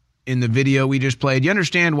mother in the video we just played? You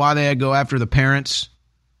understand why they go after the parents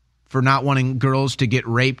for not wanting girls to get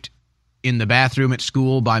raped in the bathroom at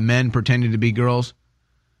school by men pretending to be girls?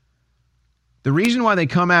 The reason why they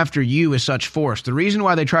come after you with such force, the reason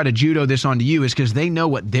why they try to judo this onto you is because they know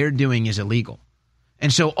what they're doing is illegal.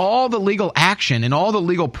 And so all the legal action and all the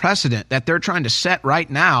legal precedent that they're trying to set right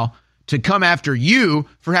now to come after you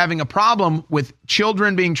for having a problem with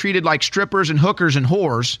children being treated like strippers and hookers and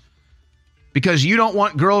whores because you don't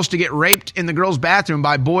want girls to get raped in the girls' bathroom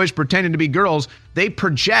by boys pretending to be girls, they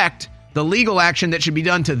project the legal action that should be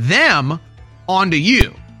done to them onto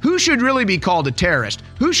you. Who should really be called a terrorist?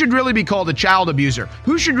 Who should really be called a child abuser?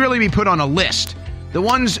 Who should really be put on a list? The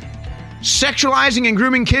ones sexualizing and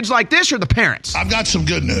grooming kids like this or the parents? I've got some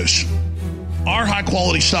good news. Our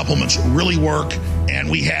high-quality supplements really work, and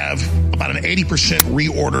we have about an 80%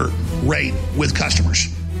 reorder rate with customers.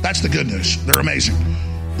 That's the good news. They're amazing.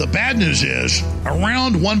 The bad news is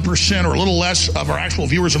around 1% or a little less of our actual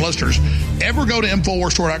viewers and listeners ever go to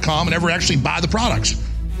InfoWarsStore.com and ever actually buy the products.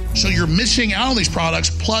 So you're missing out on these products,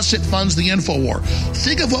 plus it funds the InfoWar.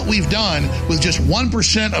 Think of what we've done with just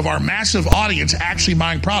 1% of our massive audience actually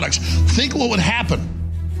buying products. Think what would happen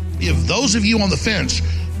if those of you on the fence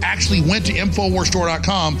actually went to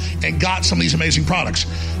InfoWarsStore.com and got some of these amazing products.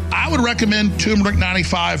 I would recommend turmeric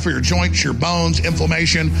 95 for your joints, your bones,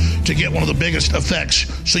 inflammation, to get one of the biggest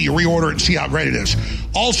effects so you reorder it and see how great it is.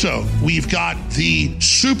 Also, we've got the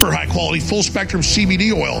super high quality full spectrum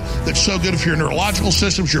CBD oil that's so good for your neurological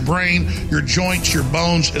systems, your brain, your joints, your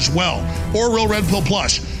bones as well. Or Real Red Pill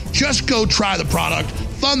Plus. Just go try the product,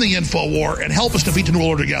 fund the InfoWar, and help us defeat the New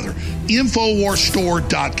World Order together.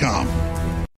 InfoWarsStore.com.